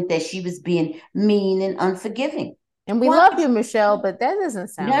just meant that she was being mean and unforgiving. and we Why love would you, Michelle, you, but that doesn't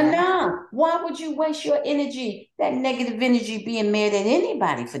sound no, nice. no. Why would you waste your energy, that negative energy, being mad at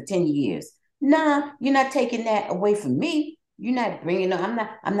anybody for 10 years? Nah, you're not taking that away from me. You're not bringing, I'm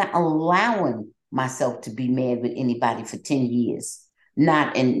not allowing myself to be mad with anybody for 10 years.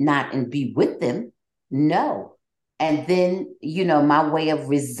 Not and be with them. No. And then, my way of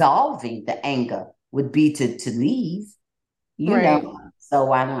resolving the anger would be to leave, you know. Right.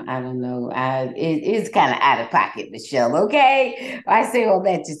 So I don't know. It's kind of out of pocket, Michelle. Okay, I say all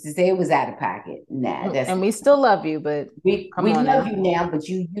that just to say it was out of pocket. Nah, that's And we still love you, but come we on love now. you now, but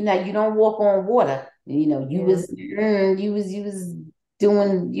you don't walk on water. You Yeah. was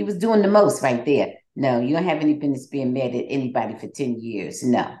doing the most right there. No, you don't have any business being mad at anybody for 10 years.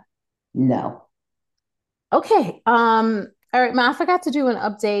 No, no. Okay. All right, Ma, I forgot to do an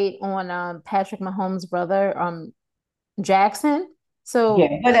update on Patrick Mahomes' brother, Jackson. So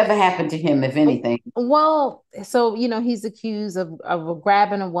Yeah, whatever happened to him, if anything? well, so he's accused of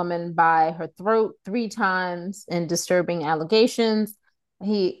grabbing a woman by her throat 3 times in disturbing allegations.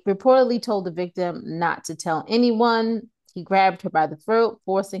 He reportedly told the victim not to tell anyone. He grabbed her by the throat,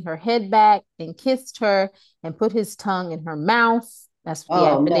 forcing her head back, and kissed her and put his tongue in her mouth. That's what the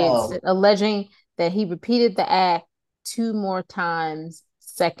Oh affidavit no. said, alleging that he repeated the act 2 more times,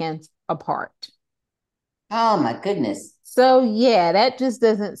 seconds apart. Oh my goodness. So yeah, that just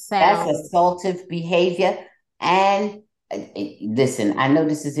doesn't That's sound assaultive behavior. And listen, I know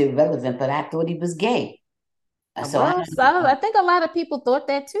this is irrelevant, but I thought he was gay. So I well. So don't I think a lot of people thought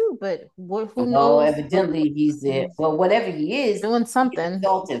that too, but who well, knows? But evidently he's there. he's Well, whatever he is, doing he's something.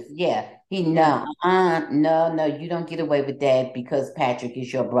 assaultive. Yeah. He Yeah. no, no, you don't get away with that because Patrick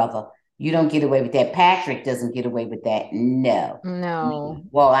is your brother. You don't get away with that. Patrick doesn't get away with that. No. No.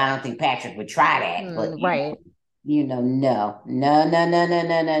 Well, I don't think Patrick would try that, but Right. no, no, no, no, no, no,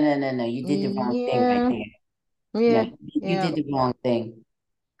 no, no, no, no. You did the wrong thing right Yeah. there. No, Yeah. you Yeah. did the wrong thing.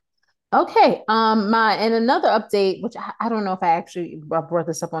 Okay. My and another update, which I don't know if I actually brought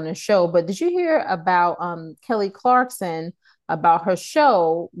this up on the show, but did you hear about Kelly Clarkson about her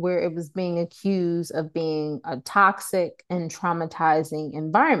show where it was being accused of being a toxic and traumatizing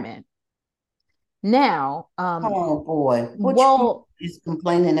environment? Now, Oh boy, which one well, is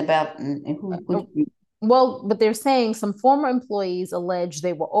complaining about, and who? uh, Which? well, but they're saying some former employees allege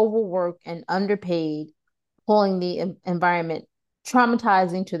they were overworked and underpaid, pulling the environment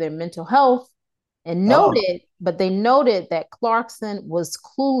traumatizing to their mental health, and Oh, they noted that Clarkson was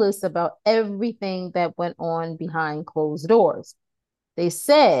clueless about everything that went on behind closed doors. They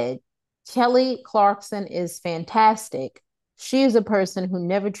said Kelly Clarkson is fantastic. She is a person who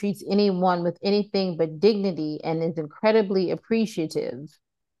never treats anyone with anything but dignity and is incredibly appreciative.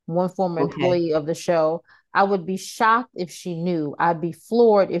 One former okay, employee of the show, I would be shocked if she knew. I'd be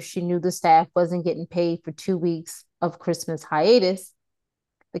floored if she knew the staff wasn't getting paid for 2 weeks of Christmas hiatus.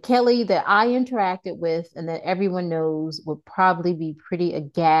 The Kelly that I interacted with and that everyone knows would probably be pretty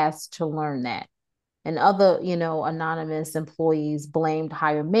aghast to learn that. And other, anonymous employees blamed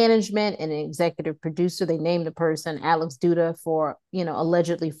higher management and an executive producer. They named the person Alex Duda for,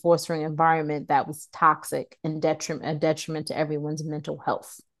 allegedly fostering an environment that was toxic and a detriment to everyone's mental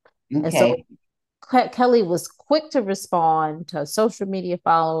health. And so okay, Kelly was quick to respond to social media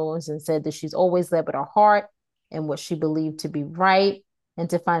followers and said that she's always led with her heart and what she believed to be right. and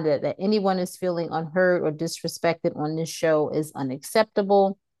to find out that anyone is feeling unheard or disrespected on this show is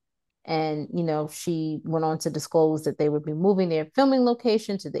unacceptable. And, she went on to disclose that they would be moving their filming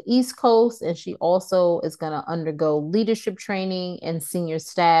location to the East Coast. And she also is going to undergo leadership training and senior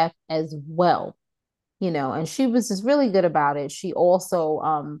staff as well. And she was just really good about it. She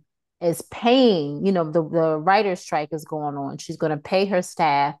also is paying, the writer's strike is going on. She's going to pay her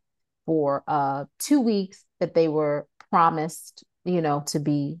staff for 2 weeks that they were promised, to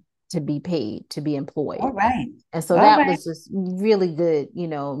be paid, to be employed. All right. And so All that right. was just really good,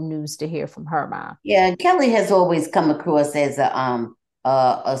 news to hear from her mom. Yeah, Kelly has always come across as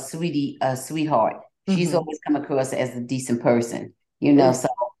a sweetie, a sweetheart. She's Mm-hmm. always come across as a decent person, It's, so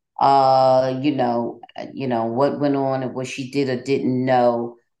what went on and what she did or didn't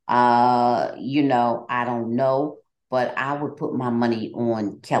know, I don't know, but I would put my money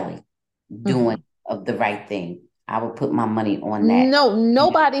on Kelly doing mm-hmm. of the right thing. I would put my money on that. No,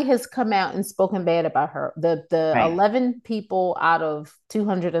 nobody has come out and spoken bad about her. The Right. 11 people out of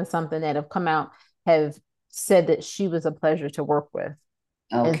 200 and something that have come out have said that she was a pleasure to work with.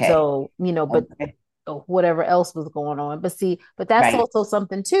 And Okay. so, but Okay. whatever else was going on. But see, but that's Right. also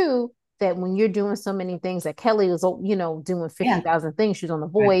something too, that when you're doing so many things, that Kelly was, doing Yeah. 50,000 things. She's on The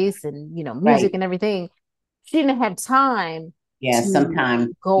Right. Voice and, music Right. and everything. She didn't have time Yeah, to sometimes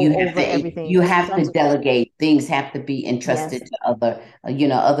go over everything. you have to Sometimes, delegate. Things have to be entrusted yes, to other,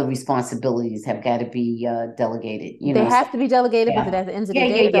 other responsibilities have got to be delegated, they So have to be delegated, but yeah, at the end of the yeah,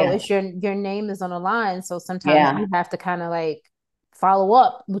 yeah, day, though, yeah, it's your name is on the line. So sometimes yeah, you have to kind of like follow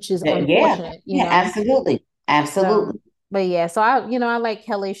up, which is yeah, unfortunate, yeah, absolutely, So, absolutely. but yeah, so I like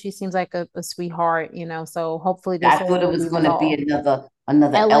Kelly. She seems like a sweetheart, So hopefully this I all thought it will was be going to be resolved.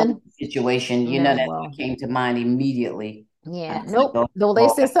 another Ellen Ellen, situation. no, That's what well, came to mind immediately. I yeah, was like, nope. oh Though they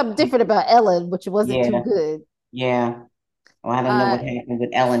said Lord, something different about Ellen, which wasn't too yeah, good. yeah. Well, I don't know Uh, what happened with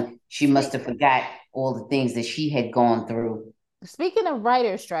Ellen. She must speak, have forgot all the things that she had gone through. Speaking of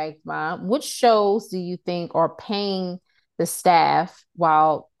writer strike, Mom, which shows do you think are paying the staff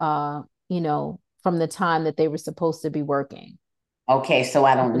while, from the time that they were supposed to be working Okay, so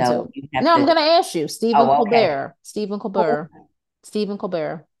I up don't know. until? You have No, I'm to. going to ask you, Stephen Oh, okay. Colbert, Stephen Cool. Colbert, Stephen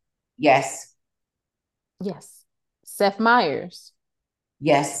Colbert. Yes. Yes. Seth Meyers,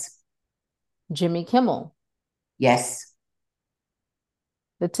 Yes. Jimmy Kimmel, Yes.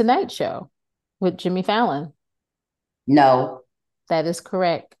 The Tonight Show with Jimmy Fallon. No. That is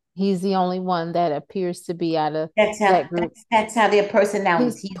correct. He's the only one that appears to be out of That's how that group. that's how their He's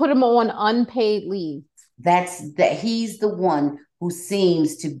personalities. put him on unpaid leave. That he's the one who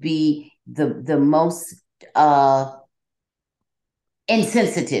seems to be the most uh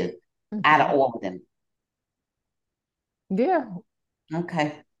insensitive out of Mhm. all of them. Yeah.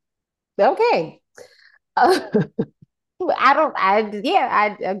 Okay. Okay. Yeah,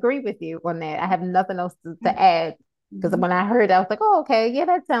 I agree with you on that. I have nothing else to add because Mm-hmm. when I heard, I was like, oh, okay. Yeah,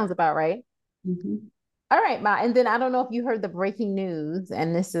 that sounds about right. Mm-hmm. All right, Ma. And then I don't know if you heard the breaking news,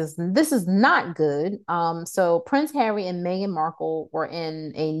 and this is not good. So Prince Harry and Meghan Markle were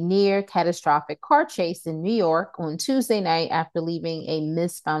in a near catastrophic car chase in New York on Tuesday night after leaving a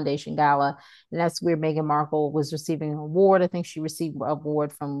Miss Foundation gala, and that's where Meghan Markle was receiving an award. I think she received an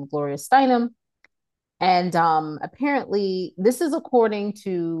award from Gloria Steinem, and apparently, this is according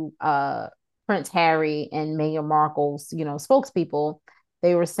to Prince Harry and Meghan Markle's, spokespeople.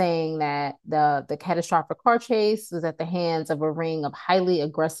 They were saying that the catastrophic car chase was at the hands of a ring of highly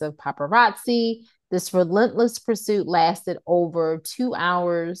aggressive paparazzi. This relentless pursuit lasted over 2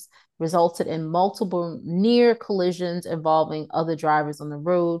 hours, resulted in multiple near collisions involving other drivers on the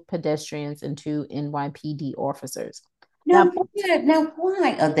road, pedestrians, and two NYPD officers. Now, Now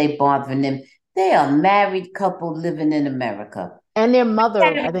why are they bothering them? They are a married couple living in America. and their mother,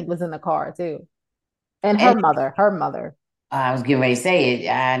 I think, was in the car too. And And her mother. I was getting ready to say it.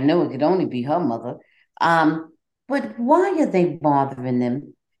 I knew it could only be her mother. But why are they bothering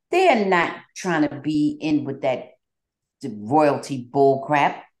them? They're not trying to be in with that royalty bull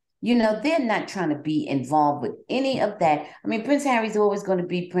crap. They're not trying to be involved with any of that. I mean, Prince Harry's always going to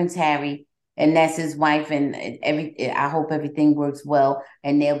be Prince Harry, and that's his wife, and I hope everything works well,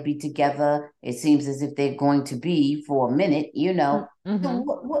 and they'll be together. It seems as if they're going to be for a minute. So Mm-hmm.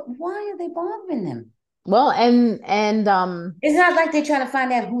 why are they bothering them? Well, and It's not like they're trying to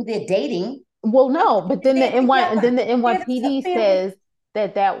find out who they're dating. well, no, but then the They're NY and then together. the They're a NYPD family. says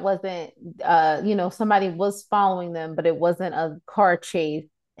that wasn't somebody was following them, but it wasn't a car chase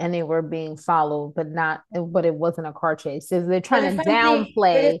and they were being followed, but it wasn't a car chase. So they're But trying to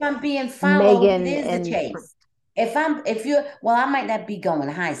downplay if I'm being followed, it Megan is a and chase. If you're, well, I might not be going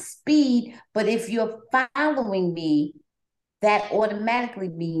high speed, but if you're following me, that automatically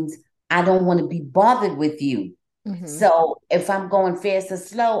means I don't want to be bothered with you. Mm-hmm. So if I'm going fast or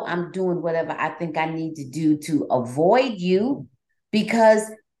slow, I'm doing whatever I think I need to do to avoid you because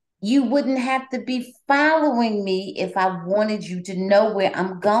you wouldn't have to be following me if I wanted you to know where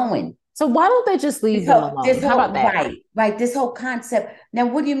I'm going. So why don't they just leave them alone? How about that? Right, this whole concept. Now,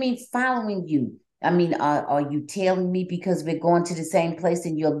 what do you mean following you? I mean, are you tailing me because we're going to the same place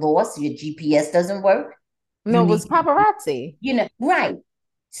and you're lost? Your GPS doesn't work. You No, it was need, paparazzi. right.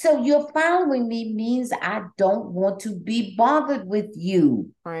 So you're following me means I don't want to be bothered with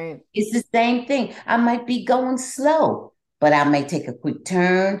you. Right. It's the same thing. I might be going slow, but I might take a quick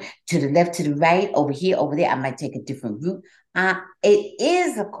turn to the left, to the right, over here, over there. I might take a different route. It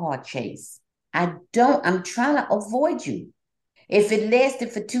is a car chase. I'm trying to avoid you. If it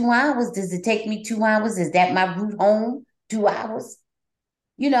lasted for 2 hours, does it take me 2 hours? Is that my route home? 2 hours?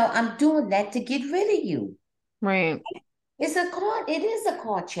 I'm doing that to get rid of you. Right. It is a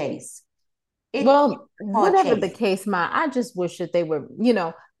car chase. It is Well, a car whatever the chase. case, I just wish that they were,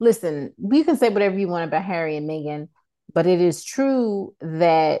 listen, you can say whatever you want about Harry and Meghan, but it is true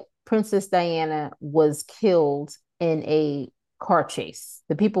that Princess Diana was killed in a car chase.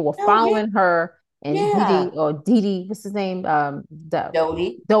 The people were Oh, yeah, following her and yeah. Didi, what's his name? The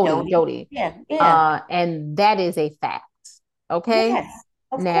Dodie, Dodie. Dodie. Yeah, yeah. And that is a fact. Okay. Yes,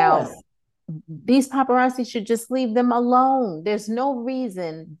 of Now, course. these paparazzi should just leave them alone. There's no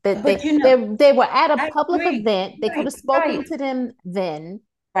reason that But they were at a I public agree. event. They could Right, have spoken right, to them then.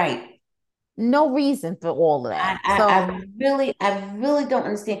 right. No reason for all of that. So I really don't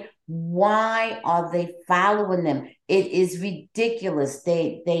understand why are they following them. It is ridiculous.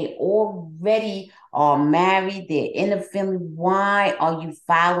 They already are married. They're in a family. Why are you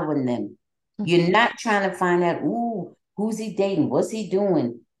following them? You're mhm, not trying to find out, ooh, who's he dating? What's he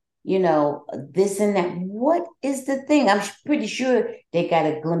doing? This and that. What is the thing? pretty sure they got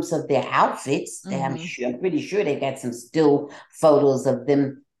a glimpse of their outfits. mhm. I'm pretty sure they got some still photos of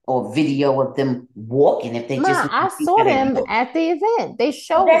them or video of them walking if they just Ma, I saw got a them at the event. They But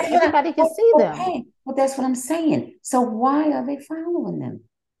showed that's what I everybody could see them. okay. Well, that's what I'm saying. So why are they following them?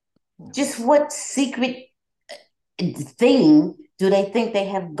 Just what secret thing do they think they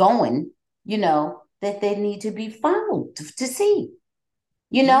have going, that they need to be followed to see?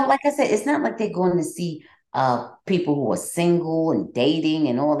 Mhm. Like I said, it's not like they're going to see people who are single and dating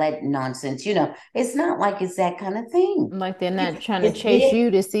and all that nonsense. It's not like it's that kind of thing. Like they're It's, not trying to it's chase there.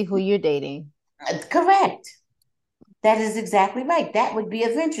 you to see who you're dating. Correct. That is exactly right. That would be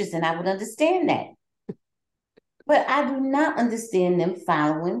of interest, and I would understand that. But I do not understand them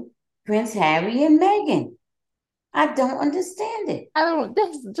following Prince Harry and Meghan. I don't understand it. I don't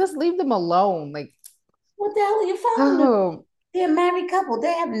just leave them alone. Like, What the hell are you following them? oh, They're a married couple.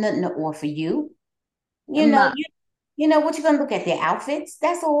 They have nothing to offer you. You know, my, what you're gonna look at their outfits.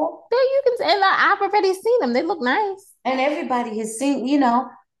 That's all. there you can, and I've already seen them. They look nice. And everybody has seen. I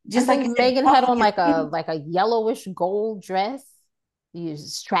Just like you think said, Megan had Puffy on has like seen. a yellowish gold dress. You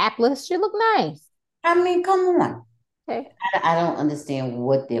strapless. She looked nice. I mean, come on. Okay. I don't understand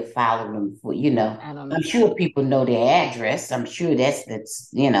what they're following them for. I don't I'm know. sure people know their address. I'm sure that's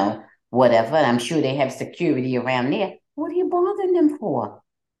whatever. I'm sure they have security around there. What are you bothering them for?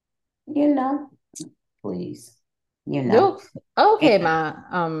 You know, please. You know. Nope. Okay, And Ma.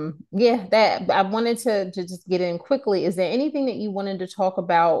 Yeah, that I wanted to just get in quickly. Is there anything that you wanted to talk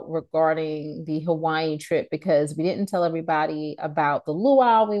about regarding the Hawaii trip? Because we didn't tell everybody about the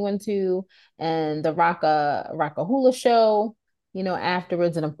luau we went to and the Raka Hula show,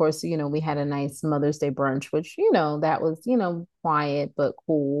 afterwards. And of course, we had a nice Mother's Day brunch, which, that was, quiet but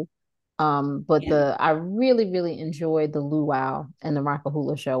cool. But yeah, I really, really enjoyed the luau and the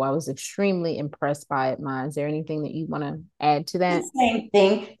Rockahula show. I was extremely impressed by it, Ma. Is there anything that you want to add to that? the same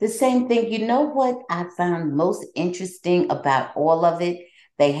thing. The same thing. You know what I found most interesting about all of it?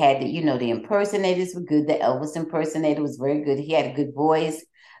 They had, the impersonators were good. The Elvis impersonator was very good. He had a good voice.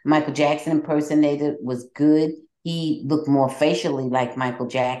 Michael Jackson impersonator was good. He looked more facially like Michael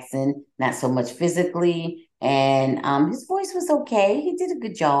Jackson, not so much physically. And his voice was okay. He did a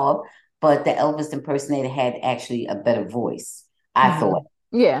good job. But the Elvis impersonator had actually a better voice, I thought.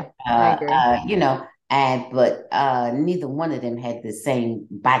 Hmm. Yeah, I agree. But neither one of them had the same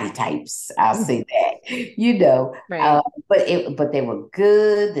body types. I'll Mhm. say that. Right. But they were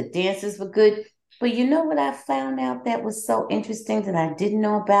good. The dancers were good. But you know what I found out that was so interesting that I didn't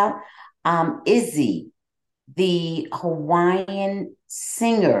know about? Izzy, the Hawaiian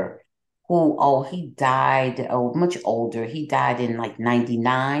singer he died, much older. He died in like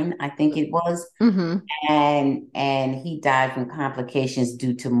 99, I think it was. Mm-hmm. And he died from complications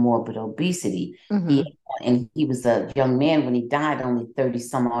due to morbid obesity. Mm-hmm. He was a young man when he died, only 30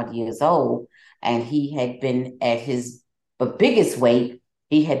 some odd years old, and he had been at his biggest weight,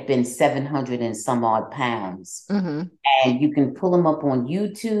 he had been 700 and some odd pounds. Mm-hmm. And you can pull him up on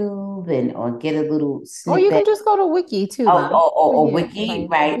YouTube and or get a little Or you can snippet just go to Wiki too, man. or Wiki Wiki, explains it.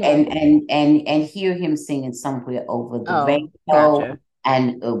 right? Yeah. And hear him singing somewhere over the Oh, radio gotcha.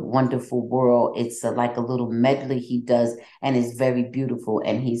 and A Wonderful World. It's like a little medley he does, and it's very beautiful.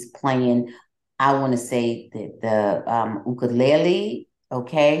 And he's playing, I want to say the ukulele,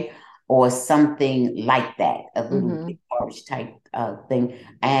 okay, or something like that, a little Mm-hmm. guitarish type thing,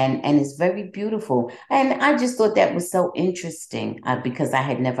 and it's very beautiful. And I just thought that was so interesting because I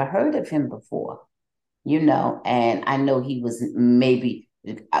had never heard of him before, and I know he was maybe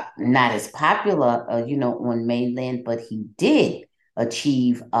not as popular, on mainland, but he did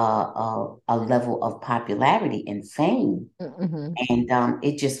achieve a level of popularity and fame. Mm-hmm. And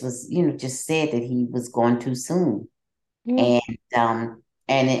it just was, just sad that he was gone too soon. Yeah.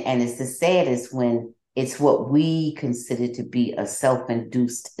 And and it's the saddest when it's what we consider to be a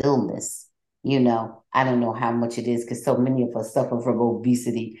self-induced illness. I don't know how much it is because so many of us suffer from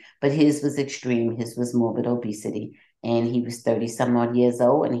obesity, but his was extreme. His was morbid obesity, and he was 30 some odd years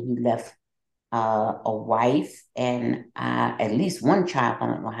old, and he left a wife and at least one child. I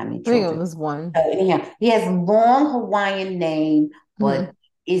don't know how many I think it children. was one. So anyhow, he has a long Hawaiian name, Mm-hmm. but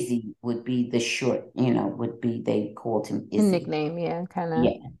Izzy would be the short, they called him Izzy. Nickname, yeah, kind of.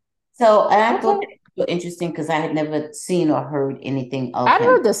 Yeah. So, and I thought Okay. that was interesting because I had never seen or heard anything of I'd him.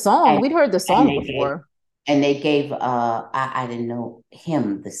 heard the song. And We'd heard the and song they gave before. I didn't know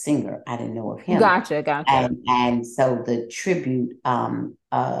him, the singer. I didn't know of him. Gotcha, gotcha. And so the tribute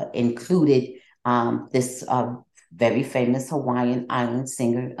included this very famous Hawaiian island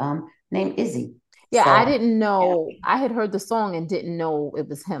singer named Izzy. Yeah, I So didn't yeah. know. I had heard the song and didn't know it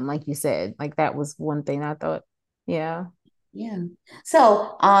was him, like you said. Like that was one thing I thought. Yeah. Yeah.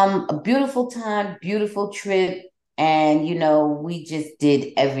 So, a beautiful time, beautiful trip. And, we just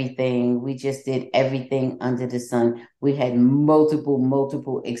did everything. We just did everything under the sun. We had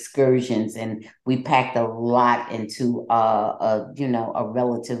multiple excursions and we packed a lot into, a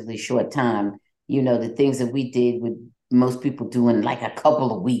relatively short time. The things that we did with most people do in like a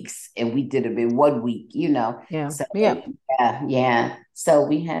couple of weeks and we did them in 1 week. Yeah. So, Yeah. yeah, yeah. So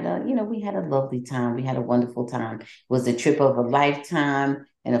we had a lovely time. We had a wonderful time. Was a trip of a lifetime.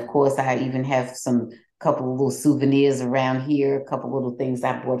 And of course, I even have some couple of little souvenirs around here, a couple little things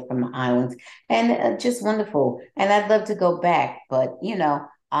I bought from the islands, and just wonderful. And I'd love to go back, but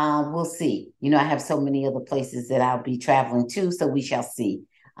we'll see. I have so many other places that I'll be traveling to, so we shall see.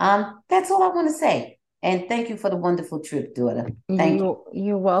 That's all I want to say. And thank you for the wonderful trip, daughter. Thank you.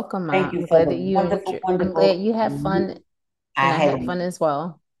 You're welcome, Ma. Thank you I'm for glad the that you wonderful, enjoy. I'm glad wonderful. you have fun I and I had had fun as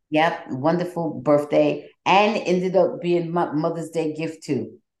well. Yep, wonderful birthday, and ended up being my Mother's Day gift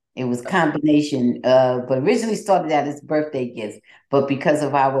too. It was combination, but originally started out as birthday gift, but because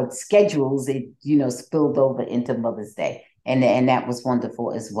of our schedules, it spilled over into Mother's Day, and that was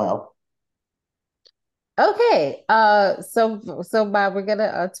wonderful as well. Okay. So Bob, we're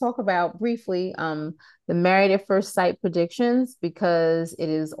gonna talk about briefly the Married at First Sight predictions because it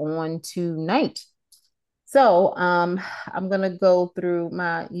is on tonight. So I'm gonna go through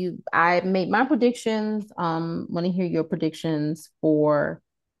I made my predictions. Want to hear your predictions for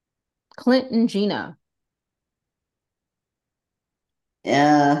Clint and Gina.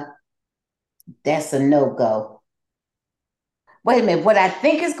 Uh, that's a no go. Wait a minute, what I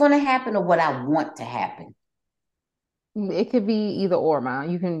think is going to happen or what I want to happen? It could be either or, Ma.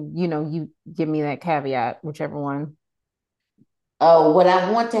 You can, you give me that caveat, whichever one. Oh, what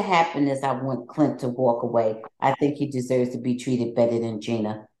I want to happen is I want Clint to walk away. I think he deserves to be treated better than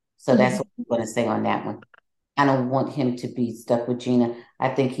Gina. So that's what I'm going to say on that one. I don't want him to be stuck with Gina. I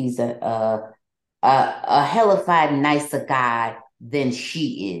think he's a hellified nicer guy than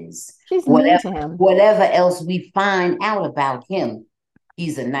she is. She's mean Whatever to him. whatever else we find out about him,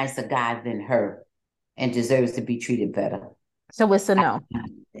 he's a nicer guy than her and deserves to be treated better. So it's a no.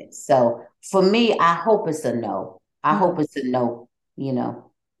 So for me, I hope it's a no. I hope Mhm. it's a no, you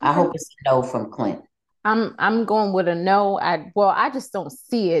know. I Okay. hope it's a no from Clint. I'm going with a no. I just don't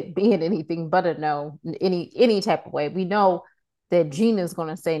see it being anything but a no in any type of way. We know that Gina's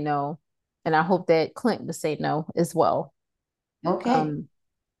gonna say no, and I hope that Clint will say no as well. Okay. Um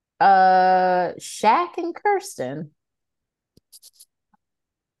Shaq and Kirsten.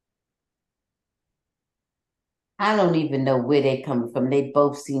 I don't even know where they're coming from. They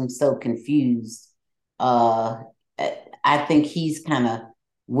both seem so confused. Uh, I think he's kind of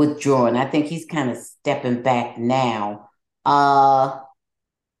withdrawing. I think he's kind of stepping back now. Uh,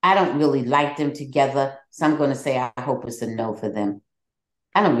 I don't really like them together, so I'm going to say I hope it's a no for them.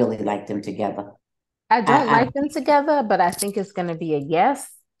 I don't really like them together. I don't I like them together, but I think it's going to be a yes.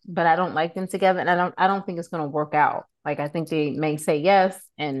 But I don't like them together, and I don't think it's going to work out. Like I think they may say yes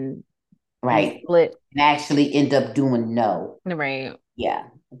and they right, split. and actually end up doing no. Right. Yeah,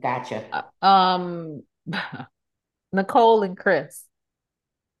 gotcha. Um, Nicole and Chris.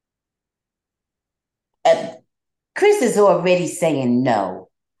 Uh, Chris is already saying no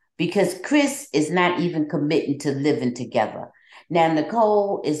because Chris is not even committing to living together. Now,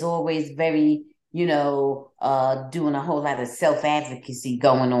 Nicole is always very, doing a whole lot of self advocacy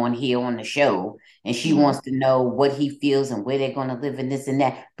going on here on the show. And she Mm-hmm. wants to know what he feels and where they're going to live and this and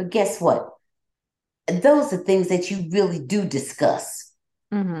that. But guess what? Those are things that you really do discuss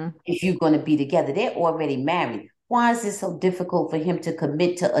Mm-hmm. if you're going to be together. They're already married. Why is it so difficult for him to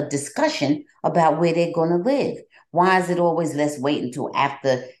commit to a discussion about where they're going to live? Why is it always let's wait until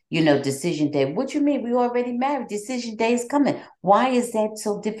after, decision day? What you mean? We already married. Decision day is coming. Why is that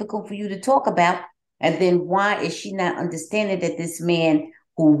so difficult for you to talk about? And then why is she not understanding that this man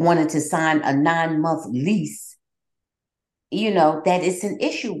who wanted to sign a 9-month lease, that it's an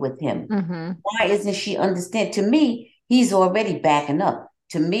issue with him? Mm-hmm. Why isn't she understand? To me, he's already backing up.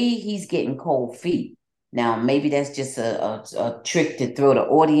 To me, he's getting cold feet. Now, maybe that's just a trick to throw the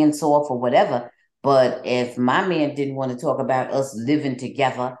audience off or whatever. But if my man didn't want to talk about us living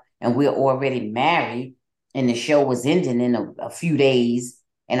together and we're already married and the show was ending in a few days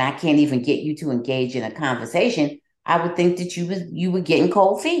and I can't even get you to engage in a conversation, I would think that you were getting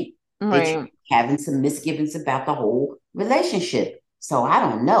cold feet, that you Right. having some misgivings about the whole relationship. So I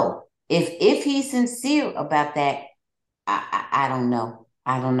don't know. If he's sincere about that, I don't know.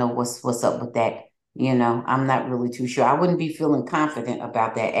 I don't know what's up with that. I'm not really too sure. I wouldn't be feeling confident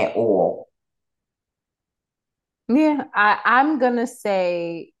about that at all. Yeah, I'm gonna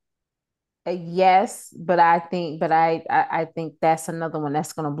say a yes, but I think that's another one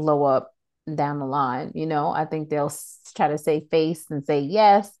that's gonna blow up down the line. I think they'll try to say face and say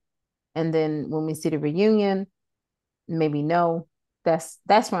yes, and then when we see the reunion, maybe no. That's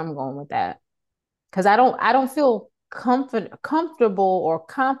where I'm going with that because I don't feel comfortable or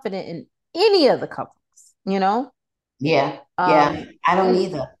confident in any of the couples. You know, Yeah, yeah. um, I don't and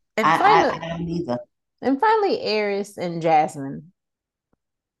either. and I, finally I, I don't either. and finally, Aries and Jasmine.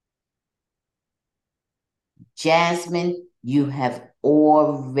 Jasmine, you have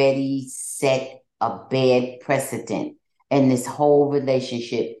already set a bad precedent in this whole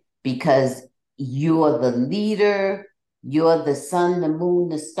relationship because you're the leader, you're the sun, the moon,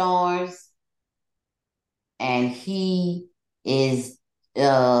 the stars, and he is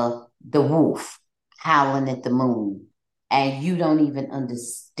the wolf howling at the moon. And you don't even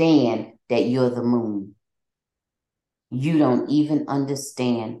understand that you're the moon. You don't even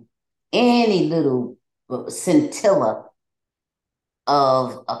understand any little scintilla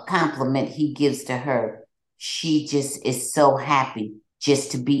of a compliment he gives to her. She just is so happy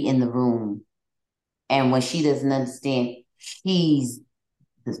just to be in the room. And when she doesn't understand, she's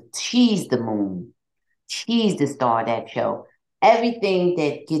the moon. She's the star of that show. Everything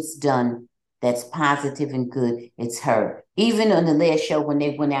that gets done that's positive and good, it's her. Even on the last show when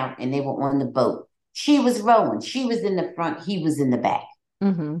they went out and they were on the boat, she was rowing. She was in the front, he was in the back.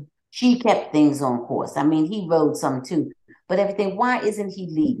 Mm-hmm. She kept things on course. I mean, he rode some too, but everything. Why isn't he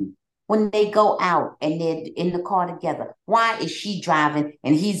leading? When they go out and they're in the car together, why is she driving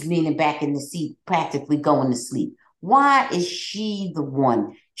and he's leaning back in the seat, practically going to sleep? Why is she the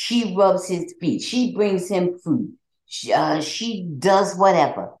one? She rubs his feet. She brings him food. She does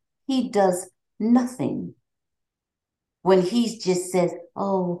whatever. He does nothing. When he just says,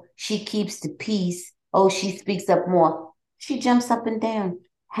 oh, she keeps the peace. Oh, she speaks up more. She jumps up and down,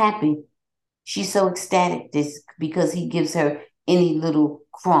 happy. She's so ecstatic this because he gives her any little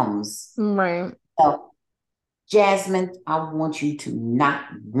crumbs. Right. So, Jasmine, I want you to not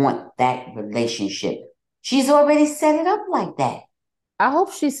want that relationship. She's already set it up like that. I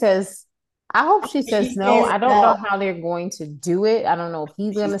hope she says, I hope she says She no. says I don't know no. how they're going to do it. I don't know if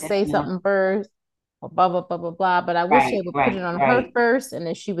he's She going to says say no. something first or blah, blah, blah, blah, blah. But I wish they Right, would put it right, on her right. first and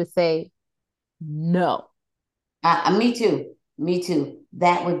then she would say no. Me too. Me too.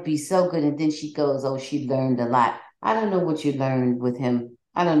 That would be so good. And then she goes, oh, she learned a lot. I don't know what you learned with him.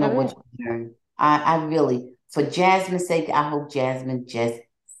 I don't know what Right. you learned. I really, for Jasmine's sake, I hope Jasmine just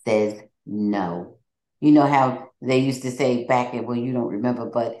says no. You know how they used to say back in, well, you don't remember,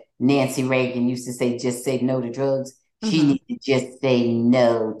 but Nancy Reagan used to say, just say no to drugs. She Mm-hmm. needs to just say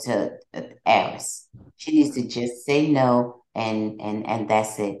no to Aris. She needs to just say no, and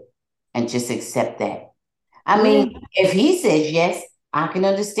that's it, and just accept that. I Yeah. mean, if he says yes, I can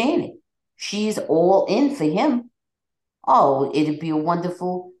understand it. She's all in for him. Oh, it'd be a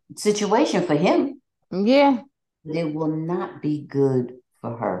wonderful situation for him. Yeah. But it will not be good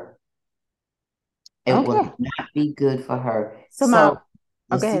for her. It will Okay. not be good for her. So my So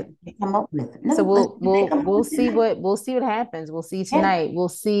let's see okay. what they come up with. So No, let's see what they come up we'll with see tonight. what happens. We'll see Yeah, tonight. We'll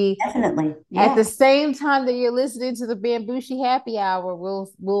see definitely. at the Yeah. same time that you're listening to the Bambushi Happy Hour.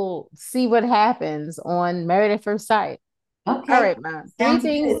 We'll see what happens on Married at First Sight. All Okay. right, man. Sounds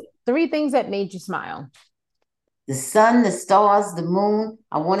good. Three things that made you smile. The sun, the stars, the moon.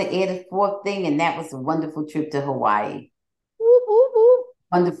 I want to add a fourth thing, and that was a wonderful trip to Hawaii. Whoop, whoop, whoop.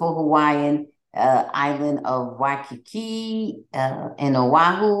 Wonderful Hawaiian island of Waikiki and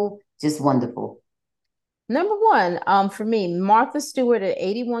Oahu. Just wonderful. Number one, for me, Martha Stewart at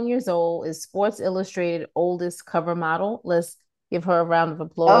 81 years old is Sports Illustrated oldest cover model. Let's give her a round of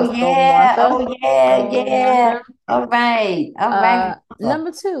applause. Oh Go yeah, Martha. oh yeah, Go yeah. Martha. All right.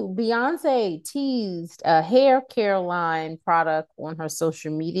 Number two, Beyonce teased a hair care line product on her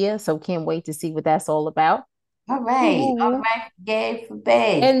social media. So can't wait to see what that's all about. Woo, woo, All woo. right, Gabe for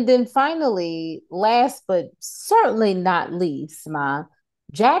Babe. And then finally, last but certainly not least, my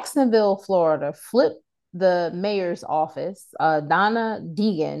Jacksonville, Florida, flipped the mayor's office. Donna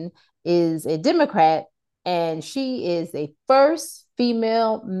Deegan is a Democrat, and she is the first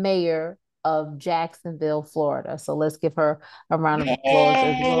female mayor of Jacksonville, Florida. So let's give her a round of applause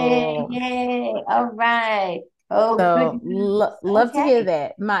as Yay, well. yay. All right. Oh, good So news. love to hear Okay.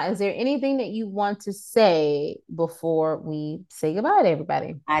 that. Ma, is there anything that you want to say before we say goodbye to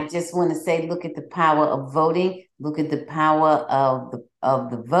everybody? I just want to say, look at the power of voting. Look at the power of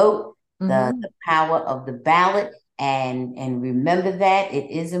the vote, Mm-hmm. the power of the ballot, and remember that it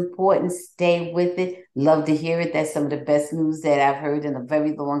is important. Stay with it. Love to hear it. That's some of the best news that I've heard in a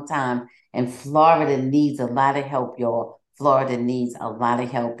very long time. And Florida needs a lot of help, y'all. Florida needs a lot of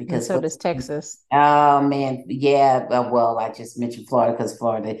help And because so what's does Texas. oh man, yeah. Well, I just mentioned Florida because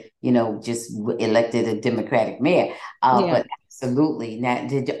Florida, just elected a Democratic mayor. Yeah. But absolutely, now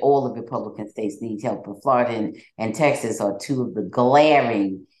all the Republican states need help. But Florida and Texas are two of the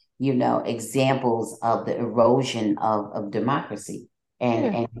glaring, examples of the erosion of democracy, and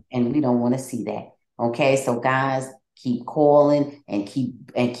Yeah. and we don't want to see that. Okay, so guys, keep calling and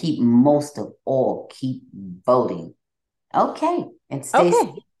keep most of all keep voting. Okay, and stay safe,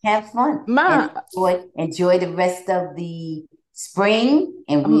 Okay. have fun, and Ma, enjoy the rest of the spring.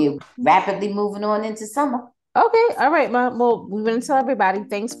 And um, we're rapidly moving on into summer. okay. All right, Ma. Well, we want to tell everybody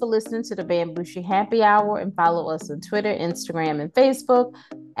thanks for listening to the Bambushi Happy Hour and follow us on Twitter, Instagram, and Facebook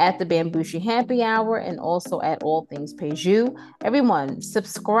at the Bambushi Happy Hour and also at All Things Pays You. Everyone,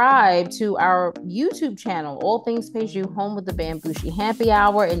 subscribe to our YouTube channel, All Things Pays You, home with the Bambushi Happy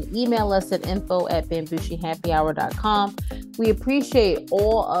Hour, and email us at info@bambushihappyhour.com. We appreciate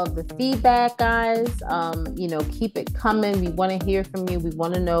all of the feedback, guys. Keep it coming. We want to hear from you. We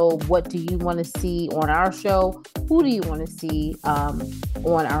want to know, what do you want to see on our show? Who do you want to see on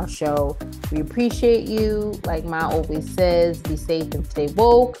our show? We appreciate you. Like Ma always says, be safe and stay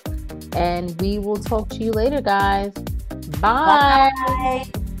woke. And we will talk to you later, guys. Bye. Bye.